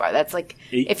not a dive bar. That's like,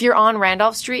 if you're on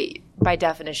Randolph Street, by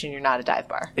definition, you're not a dive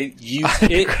bar.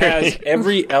 It has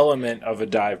every element of a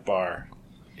dive bar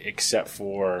except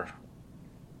for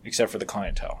the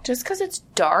clientele. Just because it's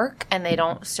dark and they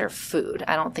don't serve food,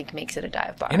 I don't think makes it a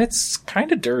dive bar. And it's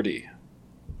kind of dirty.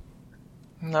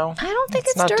 No. I don't think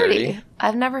it's not dirty.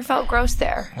 I've never felt gross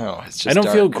there. No, it's just I don't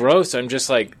dark. feel gross. I'm just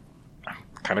like, I'm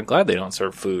kind of glad they don't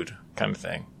serve food kind of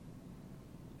thing.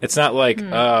 It's not like,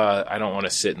 I don't want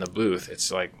to sit in the booth.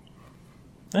 It's like,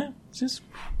 it's just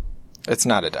It's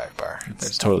not a dive bar.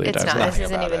 it's totally a It's dive not. bar. This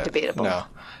isn't about even it. debatable. No.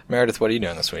 Meredith, what are you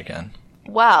doing this weekend?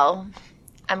 Well,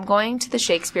 I'm going to the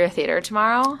Shakespeare Theater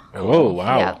tomorrow. Oh,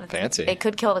 wow. Yeah, Fancy. It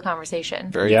could kill the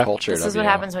conversation. Very Yeah. cultured This of is what you.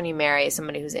 happens when you marry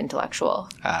somebody who's intellectual.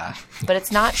 Ah, But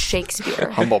it's not Shakespeare.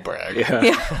 humble brag.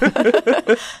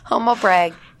 Humble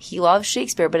brag. He loves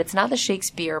Shakespeare, but it's not the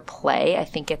Shakespeare play. I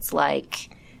think it's like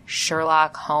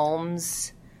Sherlock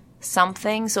Holmes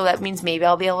something. So that means maybe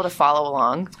I'll be able to follow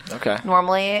along. Okay.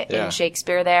 Normally Yeah. in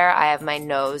Shakespeare there, I have my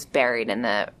nose buried in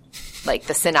the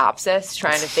synopsis,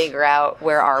 trying to figure out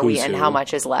where are we Who's and who. how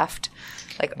much is left.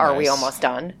 Like, are we Nice. almost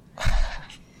done?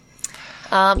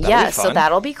 be So fun.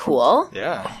 that'll be cool.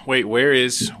 Yeah. Wait, where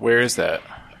is that?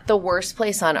 The worst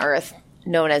place on earth,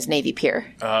 known as Navy Pier.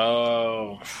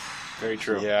 Oh, very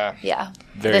true. Yeah. Yeah.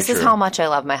 Very This is true. how much I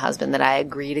love my husband that I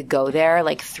agree to go there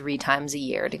like 3 times a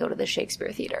year to go to the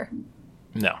Shakespeare Theater.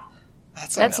 No.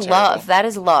 That's terrible. love. That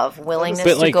is love. Willingness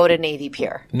But, to like- go to Navy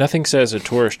Pier. Nothing says a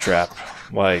tourist trap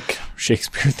like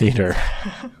Shakespeare Theater.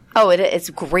 Oh, it's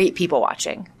great people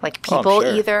watching. Like, people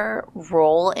sure. either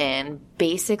roll in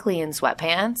basically in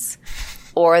sweatpants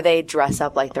or they dress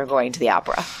up like they're going to the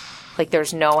opera. Like,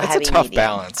 there's no It's heavy a tough medium.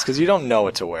 balance because you don't know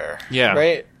what to wear. Yeah.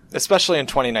 Right? Especially in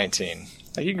 2019.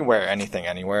 Like, you can wear anything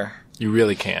anywhere. You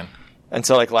really can. And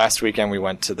so, like, last weekend we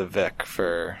went to the Vic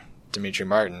for Dimitri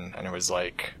Martin, and it was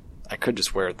like, I could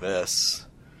just wear this.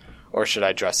 Or should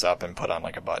I dress up and put on,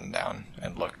 like, a button down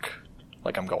and look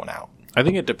like I'm going out? I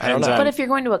think it depends know. on But if you're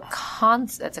going to a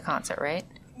concert, it's a concert, right?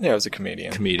 Yeah, I was a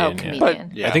comedian. comedian. Oh, yeah. comedian.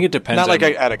 But, yeah. I think it depends Not like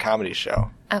on- at a comedy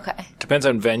show. Okay. Depends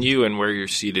on venue and where you're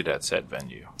seated at said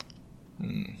venue.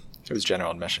 It was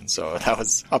general admission, so that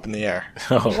was up in the air.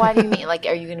 Why do you mean? Like,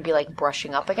 are you going to be, like,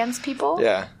 brushing up against people?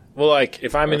 Yeah. Well, like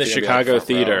if I'm Or in the if you're gonna be, Chicago like, front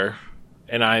row. Theater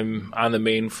and I'm on the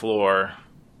main floor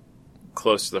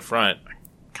close to the front, I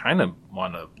kind of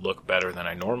want to look better than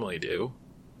I normally do.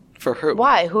 For who?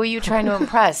 Why? Who are you trying to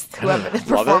impress? Whoever the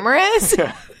Love it. performer is?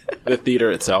 The theater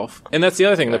itself. And that's the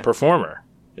other thing, the performer.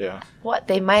 Yeah. What?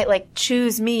 They might, like,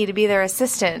 choose me to be their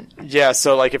assistant. Yeah,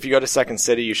 so, like, if you go to Second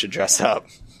City, you should dress up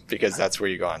because that's where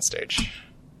you go on stage.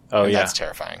 Oh, And yeah. That's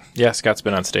terrifying. Yeah, Scott's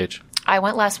been on stage. I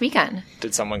went last weekend.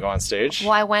 Did someone go on stage?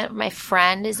 Well, I went. My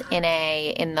friend is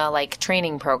in the like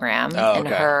training program, Oh, and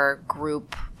okay. her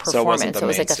group So it wasn't performance. the it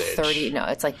was main like a stage. 30. No,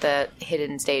 it's like the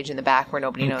hidden stage in the back where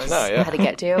nobody knows Oh, yeah. how to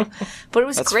get to. But it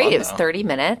was That's great. fun, It was though. 30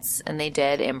 minutes, and they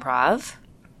did improv.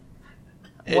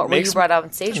 It What were you makes- brought up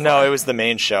on stage for? No, it was the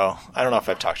main show. I don't know if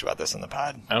I've talked about this in the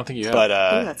pod. I don't think you have. But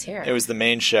Ooh, let's hear it. it was the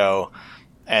main show,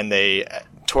 and they,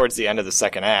 towards the end of the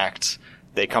second act,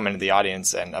 they come into the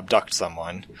audience and abduct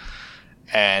someone.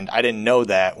 And I didn't know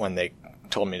that when they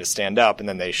told me to stand up, and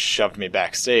then they shoved me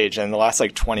backstage. And in the last,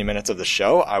 like, 20 minutes of the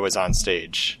show, I was on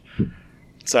stage.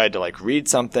 So I had to, like, read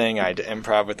something. I had to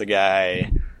improv with the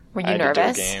guy. Were I you had to do a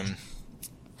nervous? game.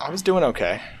 I was doing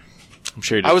okay. I'm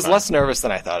sure you did I was fine. less nervous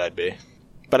than I thought I'd be.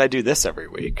 But I do this every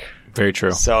week. Very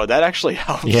true. So that actually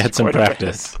helps. You had some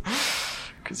practice.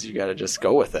 Because you got to just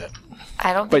go with it.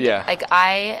 I don't. But Think, yeah. like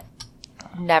I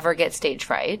never get stage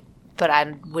fright, but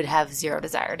I would have zero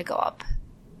desire to go up.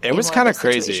 It was kind of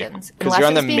crazy. Unless because you're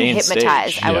on the it's being main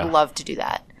hypnotized, stage. I Yeah. would love to do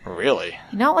that. Really?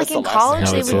 You know, like That's in the last college, thing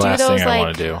No, they it's the would do last those thing I want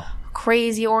like to do.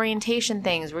 crazy orientation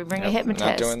things where we bring a hypnotist.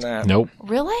 Not doing that. Nope.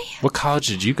 Really? What college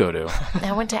did you go to?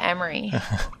 I went to Emory.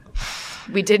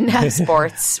 We didn't have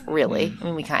sports, really. I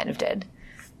mean, we kind of did.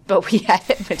 But we had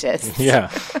hypnotists. Yeah.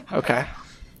 Okay.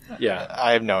 Yeah.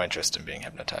 I have no interest in being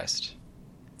hypnotized.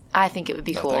 I think it would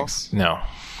be No cool. thanks. No.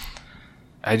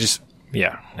 No.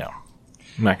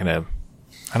 I'm not going to.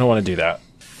 I don't want to do that.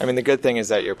 I mean, the good thing is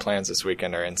that your plans this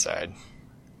weekend are inside.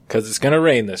 Because it's going to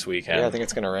rain this weekend. Yeah, I think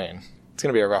it's going to rain. It's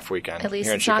going to be a rough weekend. At least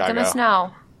here in it's not going to Chicago.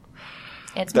 snow.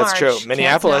 It's That's March. true. Can't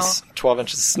Minneapolis, snow. 12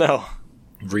 inches of snow.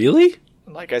 Really?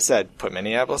 Like I said, put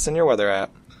Minneapolis in your weather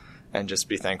app and just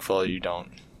be thankful you don't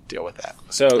deal with that.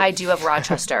 So I do have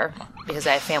Rochester because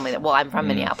I have family that. Well, I'm from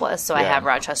Minneapolis, so I Yeah. have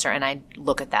Rochester, and I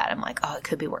look at that. I'm like, oh, it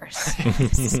could be worse.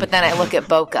 But then I look at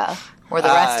Boca, where the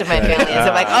rest of my family is.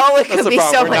 I'm like, oh, it That's could the be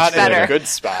problem. so We're much not in better. a good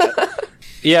spot.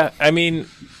 yeah, I mean,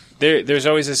 there's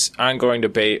always this ongoing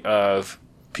debate of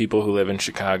people who live in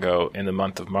Chicago in the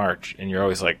month of March, and you're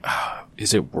always like,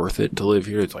 is it worth it to live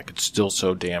here? It's like it's still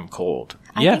so damn cold.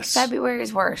 I Yes, think February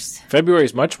is worse. February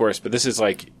is much worse, but this is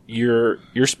like your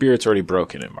spirit's already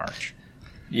broken in March.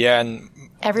 Yeah, and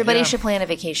Everybody Yeah. should plan a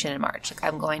vacation in March. Like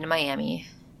I'm going to Miami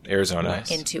Arizona.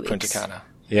 nice. in 2 weeks. Punta Cana.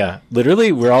 Yeah,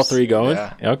 literally, we're all three going.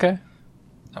 Yeah. Okay.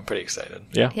 I'm pretty excited.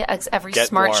 Yeah. Yeah, every Get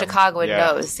smart warm. Chicagoan Yeah.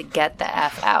 knows to get the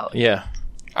F out. Yeah.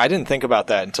 I didn't think about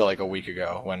that until like a week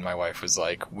ago when my wife was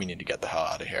like, we need to get the hell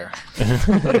out of here.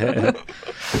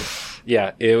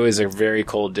 Yeah, it was a very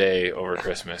cold day over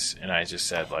Christmas, and I just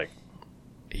said, like,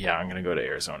 yeah, I'm going to go to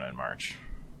Arizona in March.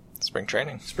 Spring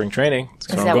training. Spring training. That's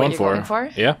Is what that I'm what going you're for. going for?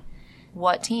 Yeah.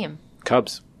 What team?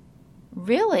 Cubs.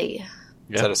 Really?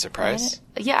 Yeah. Is that a surprise?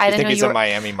 Yeah, I You didn't think know he's you were. a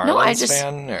Miami Marlins No, I just-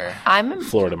 fan? Or I'm in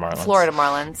Florida Marlins. Florida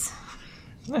Marlins.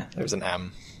 there's an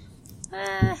M.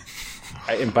 Eh,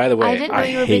 And by the I way, didn't know I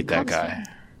you were a hate big that Cubs guy. fan.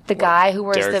 The guy who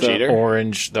wears Derek the Jeter? The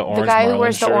orange the Marlins guy who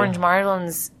wears the shirt. orange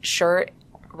Marlins shirt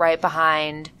right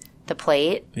behind the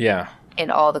plate Yeah.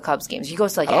 in all the Cubs games. He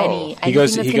goes to like Oh. anything He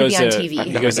goes that's he going goes to be on to TV.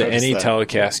 he goes to noticed any that.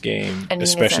 telecast game, Anything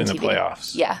that's especially in on the TV.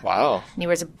 playoffs. Yeah. Wow. And he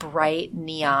wears a bright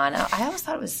neon. I always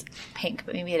thought it was pink,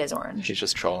 but maybe it is orange. He's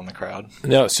just trolling the crowd.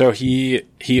 No, so he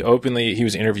openly he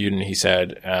was interviewed and he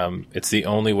said it's the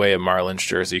only way a Marlins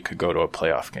jersey could go to a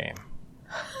playoff game.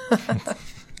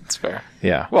 It's fair.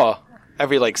 Yeah. Well,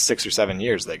 every like 6 or 7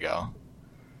 years they go.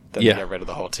 Then Yeah. they get rid of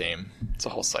the whole team. It's a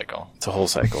whole cycle. It's a whole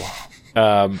cycle.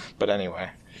 But anyway,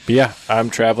 But yeah, I'm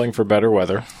traveling for better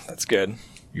weather. that's good.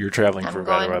 You're traveling for I'm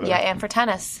better going, weather. yeah, and for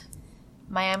tennis.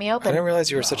 Miami I Open. didn't realize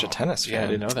you were such a tennis fan. Yeah, I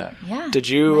didn't know that. Yeah. Did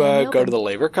you Miami go to Open. the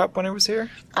Labor Cup when it was here?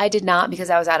 I did not because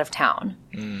I was out of town.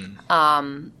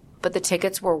 Mm. But the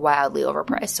tickets were wildly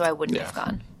overpriced, so I wouldn't Yeah. have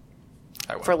gone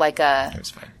I went. for like It a was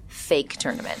fine. fake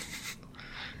tournament.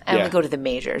 I Yeah. only go to the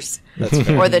majors That's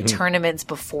fair. or the tournaments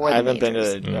before I the haven't been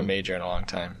majors. to a major in a long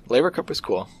time. Labor Cup was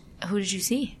cool. Who did you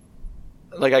see?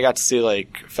 Like I got to see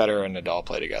like Federer and Nadal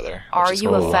play together. Are which is you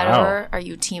cool. a cool. Federer? Wow. Are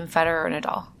you team Federer or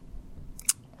Nadal?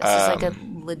 This is like a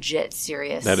legit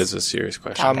serious. That is a serious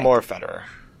question. I'm topic. more Federer.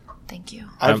 Thank you.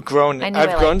 I've grown. I knew I've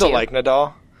I grown liked to you. like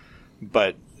Nadal,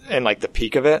 but in like the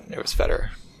peak of it, it was Federer.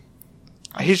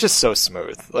 He's just so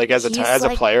smooth. Like as a He's as a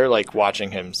like- player, like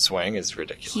watching him swing is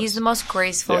ridiculous. He's the most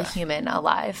graceful Yeah. human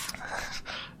alive.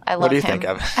 I love What do you him. think,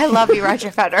 Evan? I love you, Roger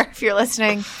Federer. If you're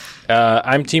listening,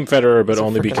 I'm Team Federer, but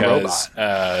only freaking because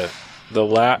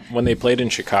when they played in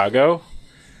Chicago,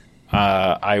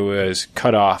 I was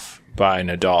cut off by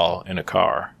Nadal in a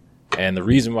car, and the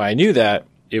reason why I knew that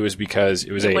it was because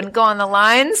it was a wouldn't go on the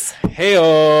lines.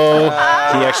 Heyo!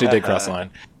 He actually did cross the line.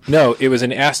 No, it was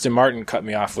an Aston Martin cut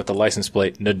me off with the license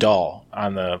plate Nadal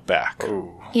on the back.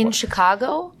 In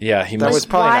Chicago? Yeah, he That must. was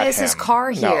probably Why not is his him.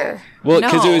 car No. here? Well,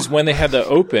 because No. it was when they had the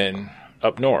Open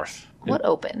up north. What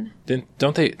Open?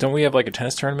 Don't we have like a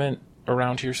tennis tournament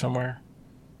around here somewhere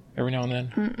every now and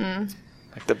then?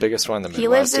 like the biggest one in the He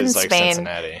lives Midwest in is like Spain.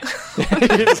 Cincinnati.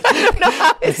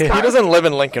 He doesn't live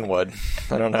in Lincolnwood.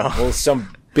 I don't know. Well,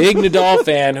 some big Nadal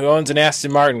fan who owns an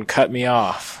Aston Martin cut me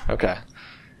off Okay,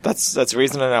 that's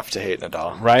reason enough to hate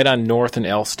Nadal. right on North and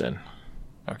Elston.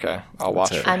 Okay, I'll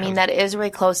watch it. it. I mean, that is really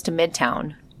close to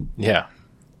Midtown. Yeah,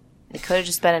 It could have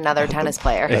just been another tennis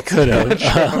player. it could have.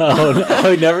 Oh, no,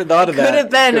 I never thought of Could have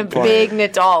that. been a point. big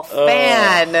Nadal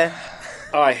fan.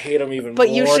 Oh, I hate him even But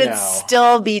more you should now.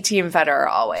 still be Team Federer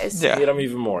always. Yeah. I hate him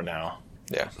even more now.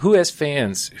 Yeah. Who has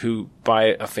fans who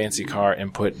buy a fancy car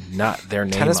and put not their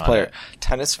name on it?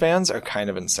 Tennis fans are kind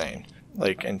of insane.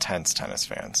 Like, intense tennis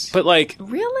fans. But, like,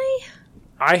 Really?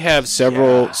 I have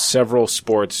several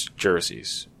sports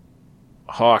jerseys.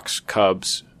 Hawks,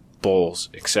 Cubs, Bulls,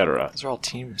 etc. Those are all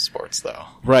team sports, though.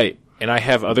 Right. And I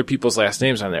have other people's last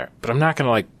names on there. But I'm not going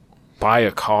to, like, buy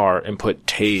a car and put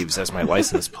Taves as my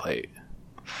license plate.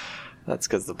 That's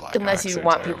because the Blackhawks Unless you are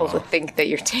want terrible. people to think that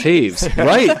you're Taves. Taves,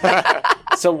 right?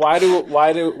 So why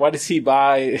does he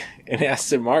buy an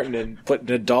Aston Martin and put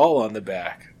Nadal on the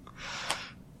back?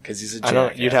 Because he's a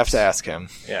jackass. You'd have to ask him.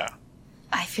 Yeah.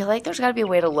 I feel like there's got to be a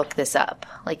way to look this up.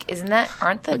 Like,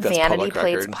 aren't the Like that's vanity public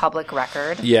plates record. public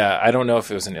record? Yeah, I don't know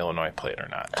if it was an Illinois plate or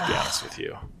not, to be honest with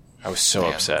you. I was so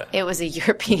upset. It was a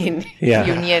European Yeah.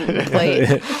 Union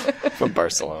plate. From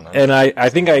Barcelona. And I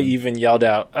think I even yelled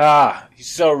out, he's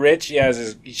so rich,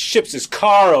 he ships his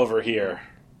car over here.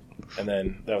 And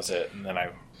then that was it. And then I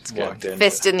walked in.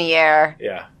 Fist in the air.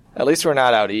 Yeah. At least we're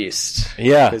not out east.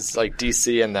 Yeah. Because, like,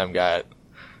 DC and them got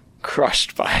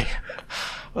crushed by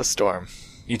a storm.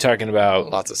 You talking about,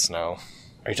 Lots of snow.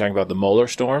 are you talking about the Molar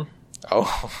storm?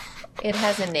 Oh. It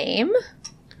has a name?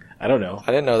 I don't know. I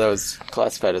didn't know that was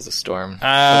classified as a storm. But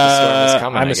the storm is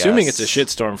coming, I'm I assuming guess. it's a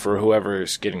shitstorm for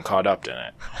whoever's getting caught up in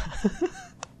it.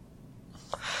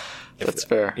 That's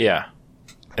fair. Yeah.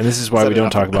 And this is why that we don't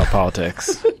enough? talk about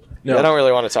politics. No, I don't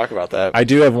really want to talk about that. I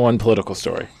do have one political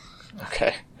story.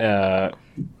 Okay.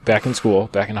 Back in school,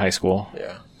 back in high school,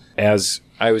 Yeah. as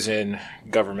I was in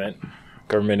government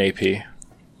AP,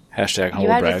 hashtag humble You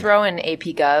had brag, to throw in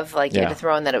AP Gov. Like, you Yeah. had to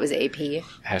throw in that it was AP.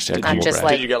 hashtag Not humble just brag.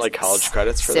 like Did you get, like, college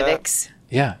credits for civics.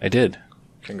 Yeah, I did. that?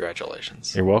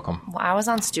 Congratulations. You're welcome. Well, I was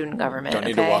on student government. Don't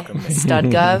need to okay? welcome me. Stud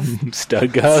Gov.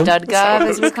 Stud gov. Stud Gov,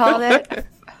 as we called it.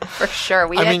 For sure.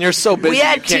 I mean, you're so busy we you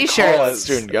had can't t-shirts. call it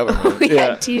student government. We Yeah.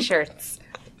 had t-shirts.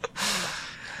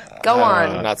 Go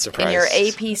on. Not surprised. In your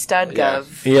AP Stud Yeah.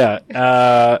 Gov.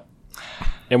 Yeah.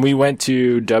 And we went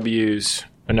to W's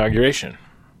inauguration.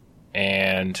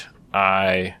 And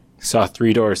I saw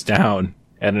Three Doors Down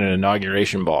at an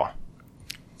inauguration ball.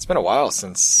 It's been a while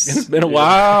since... It's been a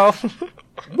while.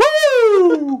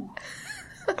 Woo!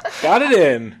 Got it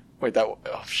in. Wait, that...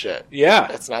 Oh, shit. Yeah.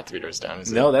 That's not 3 Doors Down,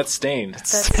 is it? No, that's Stained.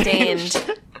 That's stained.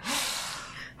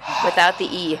 Without the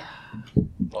E.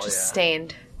 Well, Just yeah.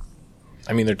 stained.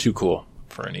 I mean, they're too cool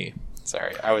for an E.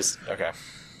 Sorry. I was... Okay.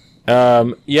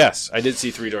 Yes, I did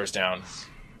see Three Doors Down.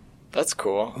 That's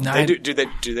cool. No, They I-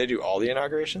 do they do all the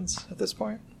inaugurations at this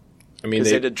point? I mean,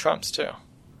 Because they did Trump's, too.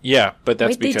 Yeah, but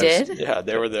that's Wait, they because... did? Yeah,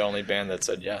 they were the only band that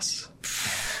said yes.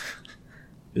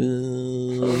 They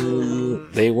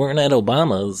weren't at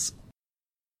Obama's.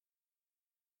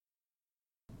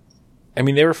 I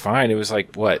mean, they were fine. It was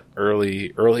like, what, early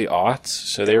aughts?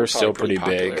 So they were still probably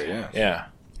pretty pretty big. popular, Yeah.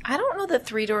 I don't know that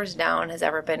Three Doors Down has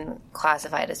ever been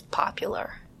classified as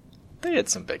popular. They had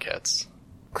some big hits.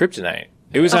 Kryptonite.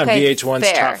 It was on Okay, VH1's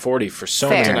fair. Top 40 for so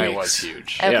Fair. many Tonight weeks. was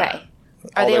huge. Okay. Yeah.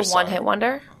 Are All they their a one-hit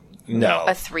wonder? No.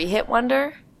 A three-hit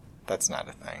wonder? That's not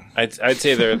a thing. I'd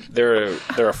say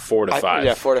they're a 4 to 5.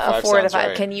 Yeah, 4 to 5 A 4 to sounds 5.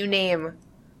 right. Can you name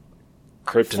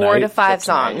Kryptonite. 4 to 5 Kryptonite,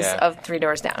 songs yeah. of Three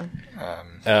Doors Down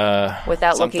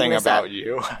without looking Something this about up?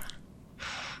 you.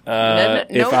 No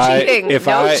if cheating. If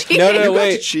No I, cheating. No, You got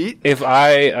wait. to cheat? If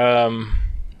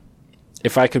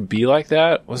I could be like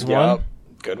that was one. Yep.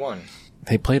 Good one.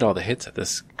 They played all the hits at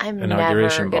this I'm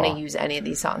inauguration never going ball. to use any of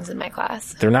these songs in my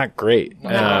class. They're not great.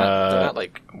 They're not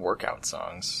like workout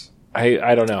songs.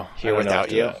 I don't know. Here I don't know Without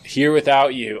after You? that. Here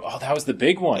Without You. Oh, that was the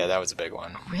big one. Yeah, that was a big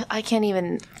one. I can't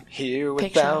even. Here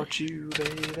Picture. without you,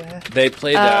 baby. They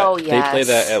played that. Oh, They played yes.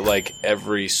 that at like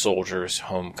every soldier's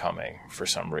homecoming for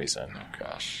some reason.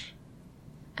 Gosh.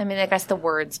 I mean, I guess the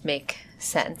words make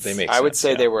sense. They make I would sense,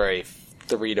 say yeah. they were a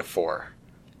 3 to 4.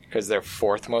 Because they're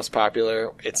 4th most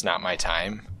popular. It's Not My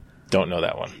Time. Don't know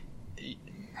that one. It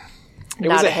Not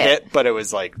was a a hit. hit, but it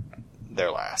was like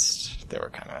their last. They were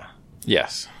kind of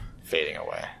Yes. fading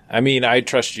away. I mean, I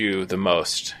trust you the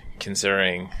most,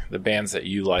 considering the bands that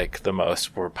you like the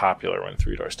most were popular when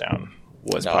Three Doors Down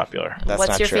was No. popular. That's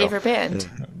What's not your true. favorite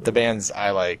band? The bands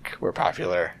I like were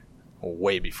popular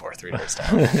way before 3 Doors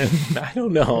Down. I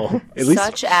don't know. At least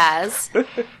Such as.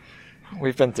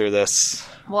 We've been through this.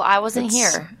 Well, I wasn't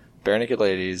It's- here. Bare Naked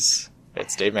Ladies.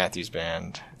 It's Dave Matthews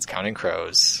Band. It's Counting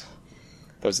Crows.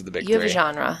 Those are the big You have three. a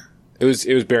genre. it was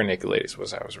Bare Naked Ladies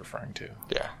was I was referring to.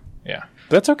 Yeah. Yeah.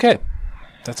 That's okay.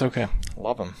 That's okay.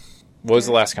 Love them. What was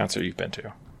the last concert you've been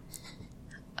to?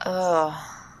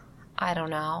 I don't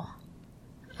know.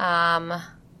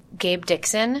 Gabe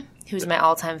Dixon who's my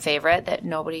all-time favorite that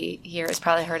nobody here has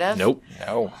probably heard of. Nope.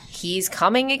 No. He's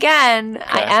coming again.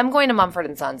 I am going to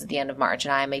Mumford & Sons at the end of March,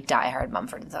 and I am a diehard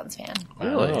Mumford & Sons fan.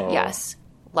 Really? Oh. Yes.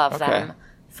 Love Okay. them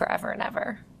forever and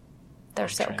ever. They're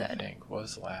so Trying to good. think. What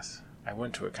was the last? I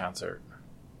went to a concert.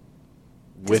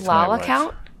 Does my Lala wife.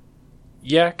 count?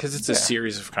 Yeah, because it's a Yeah.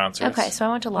 series of concerts. Okay, so I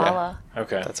went to Lala.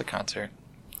 Okay. That's a concert.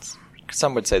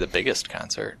 Some would say the biggest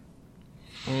concert.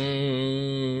 Have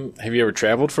you ever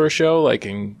traveled for a show like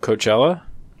in Coachella?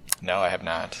 No, I have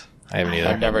not. I haven't either.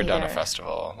 I've never done a either.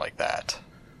 festival like that.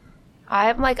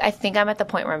 I think I'm at the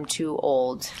point where I'm too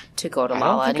old to go to don't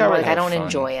Lala think I anymore. would Like, I have don't fun.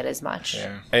 enjoy it as much.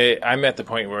 Yeah. I'm at the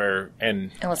point where,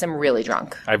 and Unless I'm really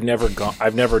drunk. I've never gone.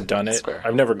 I've never done it. fair.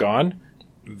 I've never gone.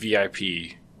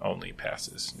 VIP only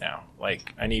passes now.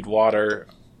 Like I need water.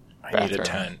 I need a Bathroom.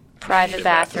 tent. Private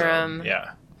bathroom.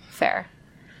 Yeah. Fair.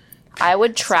 I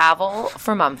would travel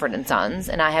for Mumford & Sons,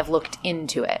 and I have looked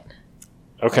into it.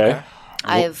 Okay.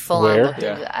 I have full Where? on looked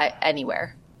into it.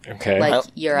 Anywhere. Okay. Like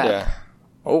Europe. Yeah.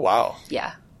 Oh, wow.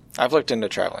 Yeah. I've looked into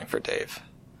traveling for Dave.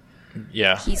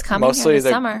 yeah. He's coming Mostly here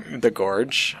this summer. the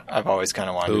Gorge. I've always kind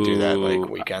of wanted to do that Ooh. like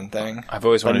weekend thing. I've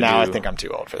always But wanted now to. I think I'm too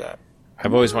old for that.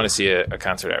 I've always wanted to see a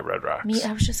concert at Red Rocks.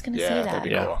 I was just going to Yeah, say that'd that.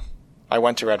 be Yeah. cool. I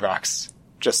went to Red Rocks.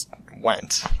 Just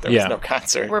went. There Yeah. was no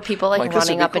concert. Were people like this would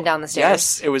running be up and cool. down the stairs?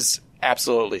 Yes, it was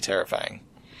absolutely terrifying.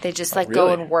 They just like go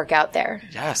really? and work out there.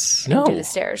 Yes. No. Do the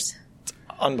stairs.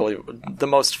 Unbelievable. The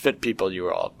most fit people you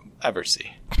will ever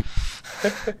see.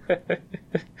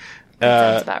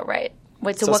 That's about right.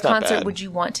 Wait, so so what it's not concert bad. would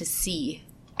you want to see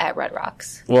at Red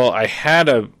Rocks? Well, I had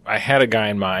a guy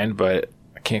in mind, but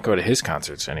I can't go to his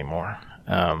concerts anymore.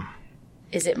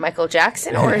 Is it Michael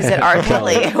Jackson or is it R.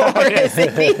 Kelly or is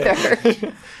it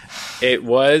neither? It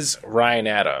was Ryan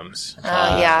Adams,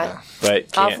 Oh, yeah.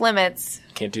 but Off can't, limits.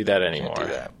 can't do that anymore. Do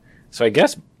that. So I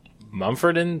guess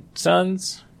Mumford and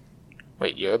Sons.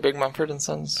 Wait, you're a big Mumford and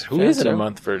Sons Who fan isn't a too?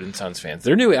 Mumford and Sons fan?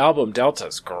 Their new album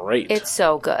Delta's great. It's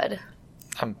so good.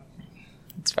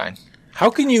 It's fine. How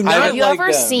can you not Have you like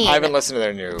ever them? seen I haven't listened to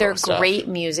their new their stuff. great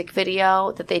music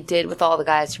video that they did with all the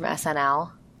guys from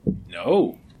SNL?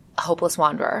 No. Hopeless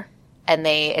Wanderer. And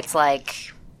it's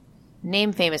like,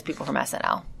 name famous people from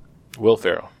SNL. Will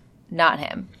Ferrell. Not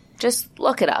him. Just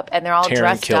look it up. And they're all Taron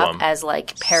dressed Killam. up as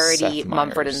like parody Seth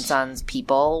Mumford and Meyers. Sons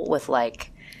people with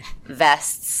like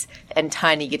vests and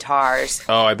tiny guitars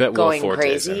Oh, I bet Will going Forte's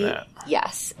in crazy. that.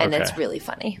 Yes. And Okay. it's really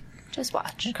funny. Just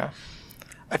watch. Okay.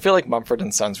 I feel like Mumford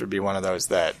and Sons would be one of those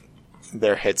that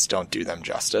their hits don't do them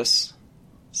justice.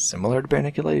 Similar to Bare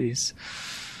Naked Ladies.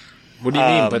 What do you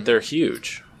mean? But they're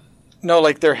huge. No,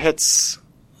 like their hits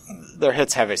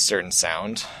have a certain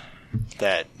sound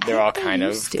that they're all they kind of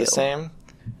used to. the same.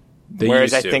 They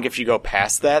Whereas used I to. think if you go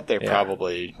past that, they're Yeah.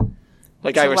 probably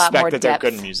like It's I a lot more respect that they're depth.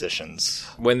 good musicians.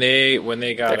 when they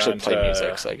They got actually onto, play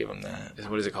music, so I give them that.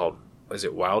 what is it called? Is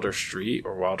it Wilder Street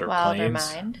or Wilder Wilder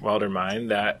Plains? Mind. Wilder Mind.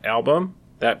 That album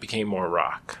that became more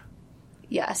rock.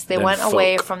 Yes. They Then went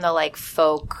away folk. from the like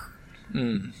folk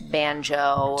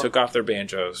banjo Took off their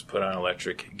banjos, put on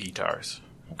electric guitars.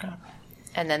 Okay.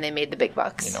 and then they made the big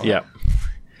bucks. You know. Yeah.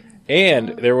 And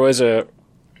there was a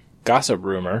gossip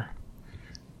rumor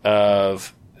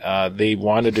of they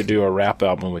wanted to do a rap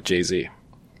album with Jay-Z.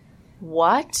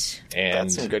 What? And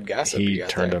That's some good gossip you he got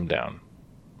turned there. him down.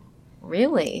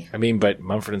 Really? I mean, but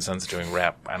Mumford & Sons doing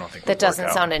rap, I don't think That would work doesn't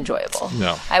out. sound enjoyable.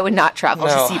 No. I would not travel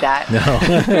No. to see that.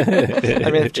 I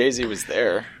mean, if Jay-Z was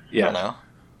there, Yeah. I don't know.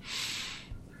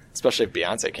 Especially if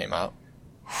Beyonce came out,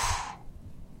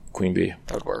 Queen Bee.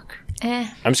 that would work. I'm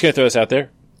just going to throw this out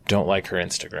there. Don't like her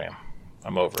Instagram.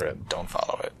 I'm over it. Don't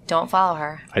follow it. Don't follow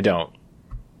her. I don't.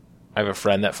 I have a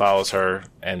friend that follows her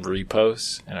and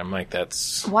reposts, and I'm like,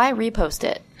 that's... Why repost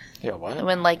it Yeah, what?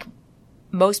 when like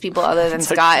most people other than like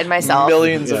Scott and myself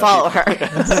millions of follow her?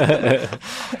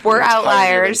 We're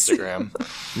outliers. Instagram.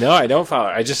 No, I don't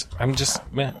follow her.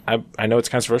 Man, I know it's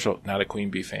controversial. Not a Queen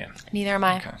Bee fan. Neither am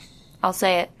I. I'll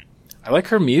say it. I like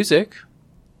her music.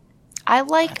 I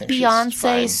like think she's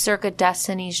fine. Beyonce circa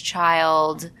Destiny's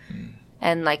Child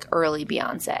and like early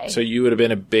Beyonce. So you would have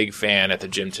been a big fan at the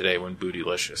gym today when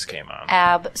Bootylicious came on.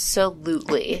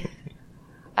 Absolutely.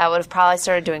 I would have probably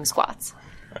started doing squats.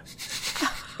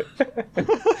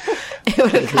 It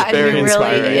would have gotten Very me really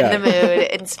inspiring. in the mood,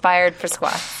 inspired for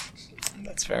squats.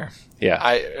 That's fair.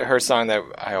 Yeah. Her song that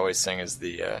I always sing is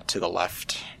the To the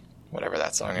Left, whatever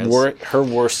that song is. Her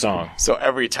worst song. So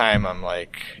every time I'm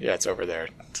like, yeah, it's over there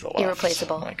to the left.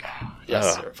 Irreplaceable. I'm like,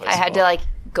 yes, irreplaceable. I had to like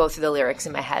go through the lyrics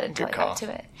in my head until Good I got call.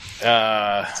 to it. So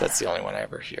that's the only one I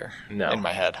ever hear No. in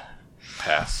my head.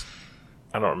 Pass.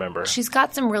 I don't remember. She's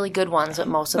got some really good ones, but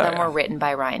most of them yeah. were written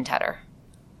by Ryan Tedder.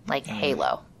 Like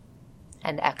Halo.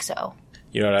 and XO.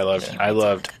 You know what I loved? Yeah. I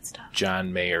loved Good stuff.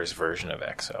 John Mayer's version of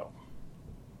EXO.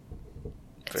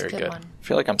 It's Very a good good. one. I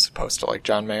feel like I'm supposed to like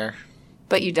John Mayer.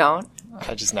 But you don't?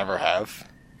 I just never have.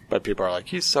 But people are like,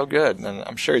 he's so good. And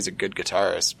I'm sure he's a good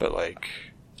guitarist, but like,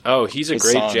 Oh, he's a His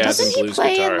great songs. jazz Doesn't and he blues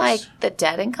play guitarist. in like the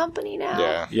Dead and Company now?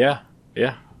 yeah. Yeah,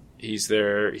 yeah. He's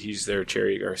their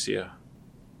Cherry Garcia.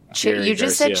 Jerry You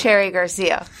just Garcia. said Cherry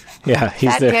Garcia. Yeah,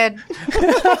 he's That there.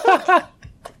 kid.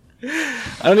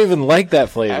 I don't even like that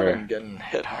I've flavor. been getting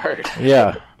hit hard.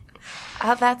 Yeah.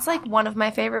 That's like one of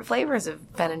my favorite flavors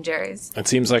of Ben and Jerry's. It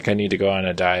seems like I need to go on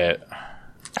a diet.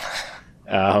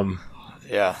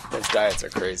 Yeah, those diets are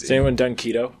crazy. Has anyone done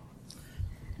keto?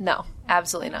 No,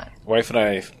 absolutely not. Wife and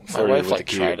I flirted wife, with like,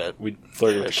 the tried keto. it. We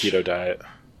flirted with the Ish. keto diet.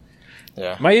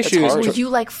 Yeah. My It's issue is- hard. Were you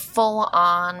like full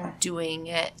on doing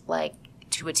it like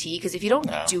to a T? Because if you don't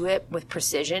No. do it with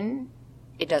precision,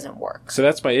 it doesn't work. So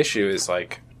that's my issue is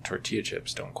like tortilla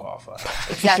chips don't qualify.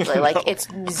 Exactly. Like it's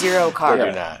zero carb.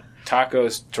 They're not.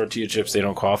 Tacos, tortilla chips, they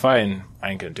don't qualify, and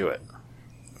I ain't gonna do it.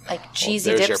 Like cheesy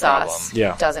there's dip your sauce problem.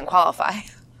 Yeah. doesn't qualify.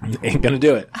 Ain't gonna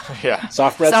do it. Yeah.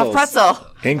 Soft pretzels. Soft pretzel.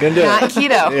 Ain't gonna do Not it.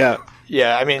 keto. Yeah.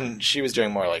 Yeah, I mean, she was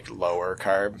doing more like lower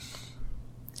carb.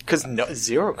 Because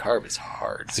zero carb is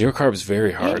hard. Zero carb is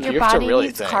very hard. Your You have to body really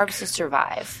needs think. carbs to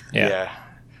survive. Yeah.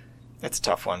 It's a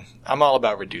tough one. I'm all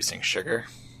about reducing sugar,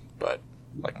 but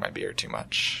like my beer too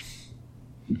much.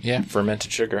 Yeah,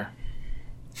 fermented sugar.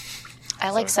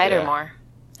 I like cider yeah. more.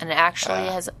 And it actually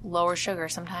Ah. has lower sugar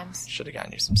sometimes. Should have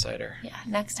gotten you some cider. Yeah,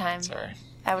 next time. Sorry.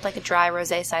 I would like a dry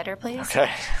rosé cider, please.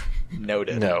 Okay.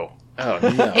 Noted. No. Oh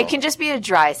no. It can just be a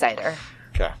dry cider.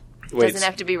 Okay. Wait. Doesn't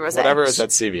have to be rosé. Whatever is at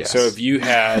CVS. So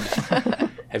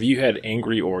have you had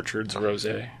Angry Orchard's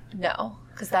rosé? No,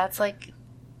 because that's like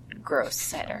gross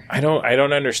cider. I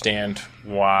don't understand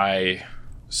why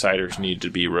ciders need to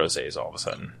be rosés all of a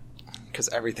sudden. Because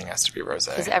everything has to be rosé.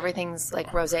 Because everything's like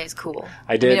rosé is cool.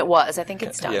 I did- mean, it was. I think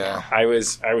it's done Yeah. now. I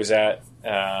was at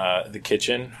the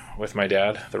kitchen with my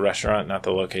dad, the restaurant, not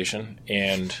the location,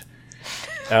 and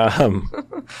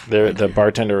the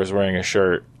bartender was wearing a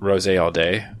shirt rosé all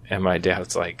day, and my dad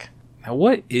was like, "Now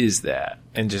what is that?"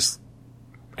 And just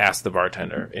asked the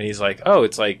bartender, and he's like, "Oh,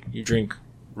 it's like you drink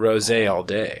rosé all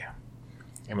day."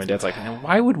 And my dad's like, "Now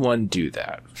why would one do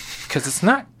that? Because it's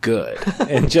not good."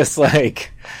 And just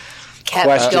like Kept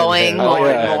questioned going him. more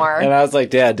Yeah. and more. And I was like,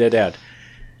 Dad.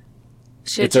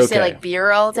 Should it's you okay. say like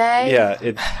beer all day?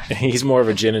 Yeah, he's more of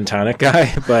a gin and tonic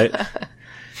guy, but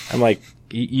I'm like,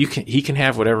 he can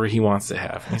have whatever he wants to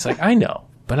have. And he's like, I know,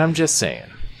 but I'm just saying,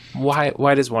 why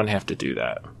does one have to do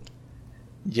that?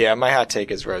 Yeah, my hot take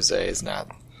is rosé is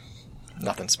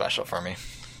nothing special for me.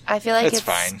 I feel like It's it's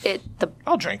fine.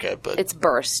 I'll drink it, but It's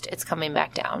burst. It's coming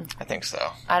back down. I think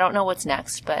so. I don't know what's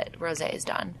next, but rosé is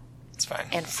done. It's fine.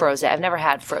 And frosé. I've never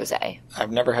had frosé.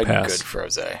 I've never had Pass. good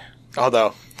frosé.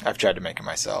 Although, I've tried to make it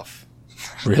myself.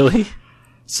 Really?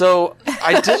 So,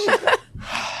 I didn't...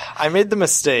 I made the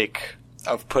mistake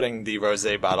of putting the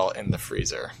rosé bottle in the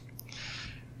freezer.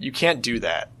 You can't do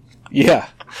that. Yeah.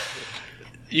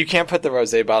 You can't put the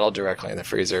rosé bottle directly in the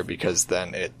freezer because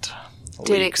then it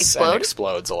Did it leaks explode? and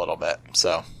explodes a little bit.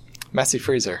 So, messy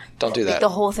freezer. Don't do that. The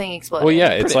whole thing exploded. Well, yeah,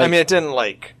 it's like I mean, it didn't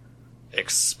like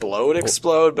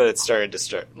explode, but it started to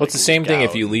start. well, it's the like, same leak thing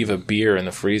if out. you leave a beer in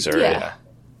the freezer, Yeah. it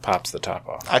pops the top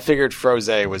off. I figured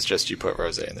frosé was just you put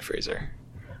rosé in the freezer.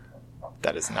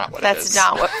 That is not what it That's is.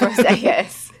 not what frosé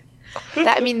is.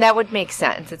 That would make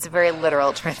sense. It's a very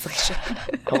literal translation.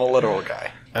 I'm a literal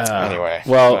guy. Anyway.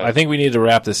 Well, but- I think we need to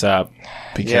wrap this up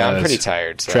because Yeah, I'm pretty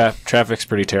tired. So. traffic's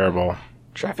pretty terrible.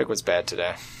 Traffic was bad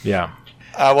today. Yeah.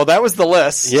 Well, that was the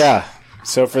list. Yeah.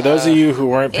 So for those of you who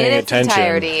weren't In paying its attention,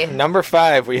 entirety. Number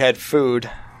 5, we had food.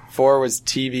 4 was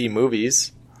TV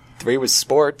movies. 3 was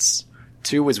sports.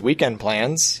 2 was weekend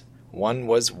plans. 1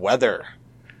 was weather.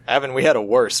 Evan, we had a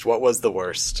worst. What was the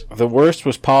worst? the worst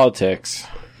was politics.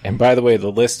 And by the way,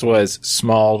 the list was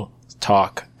small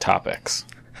talk topics.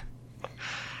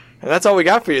 And that's all we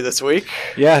got for you this week.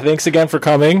 Yeah, thanks again for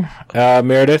coming.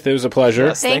 Meredith, it was a pleasure.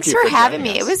 Yes. Thank Thanks you for for having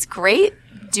joining me. us. It was great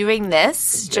doing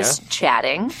this, just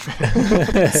chatting,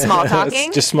 small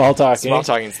talking. Just small talking. Small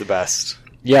talking's the best.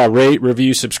 Yeah, rate,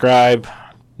 review, subscribe,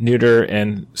 neuter,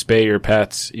 and spay your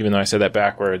pets, even though I said that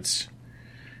backwards.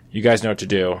 You guys know what to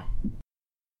do.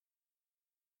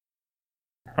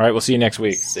 All right, we'll see you next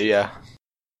week. See ya.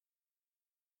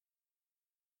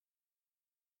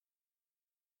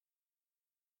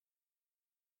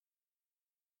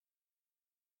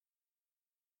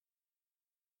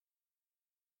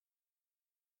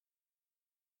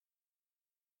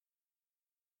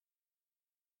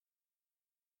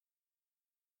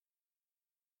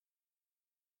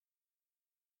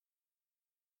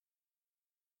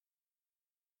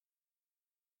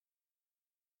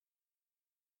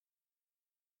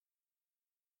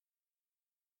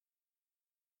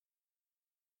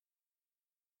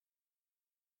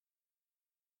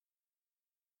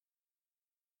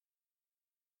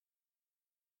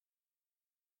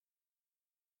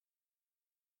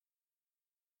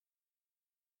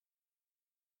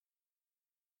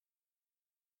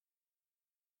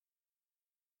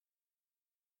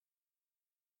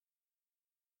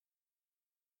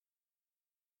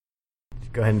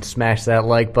 Go ahead and smash that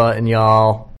like button,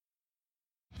 y'all.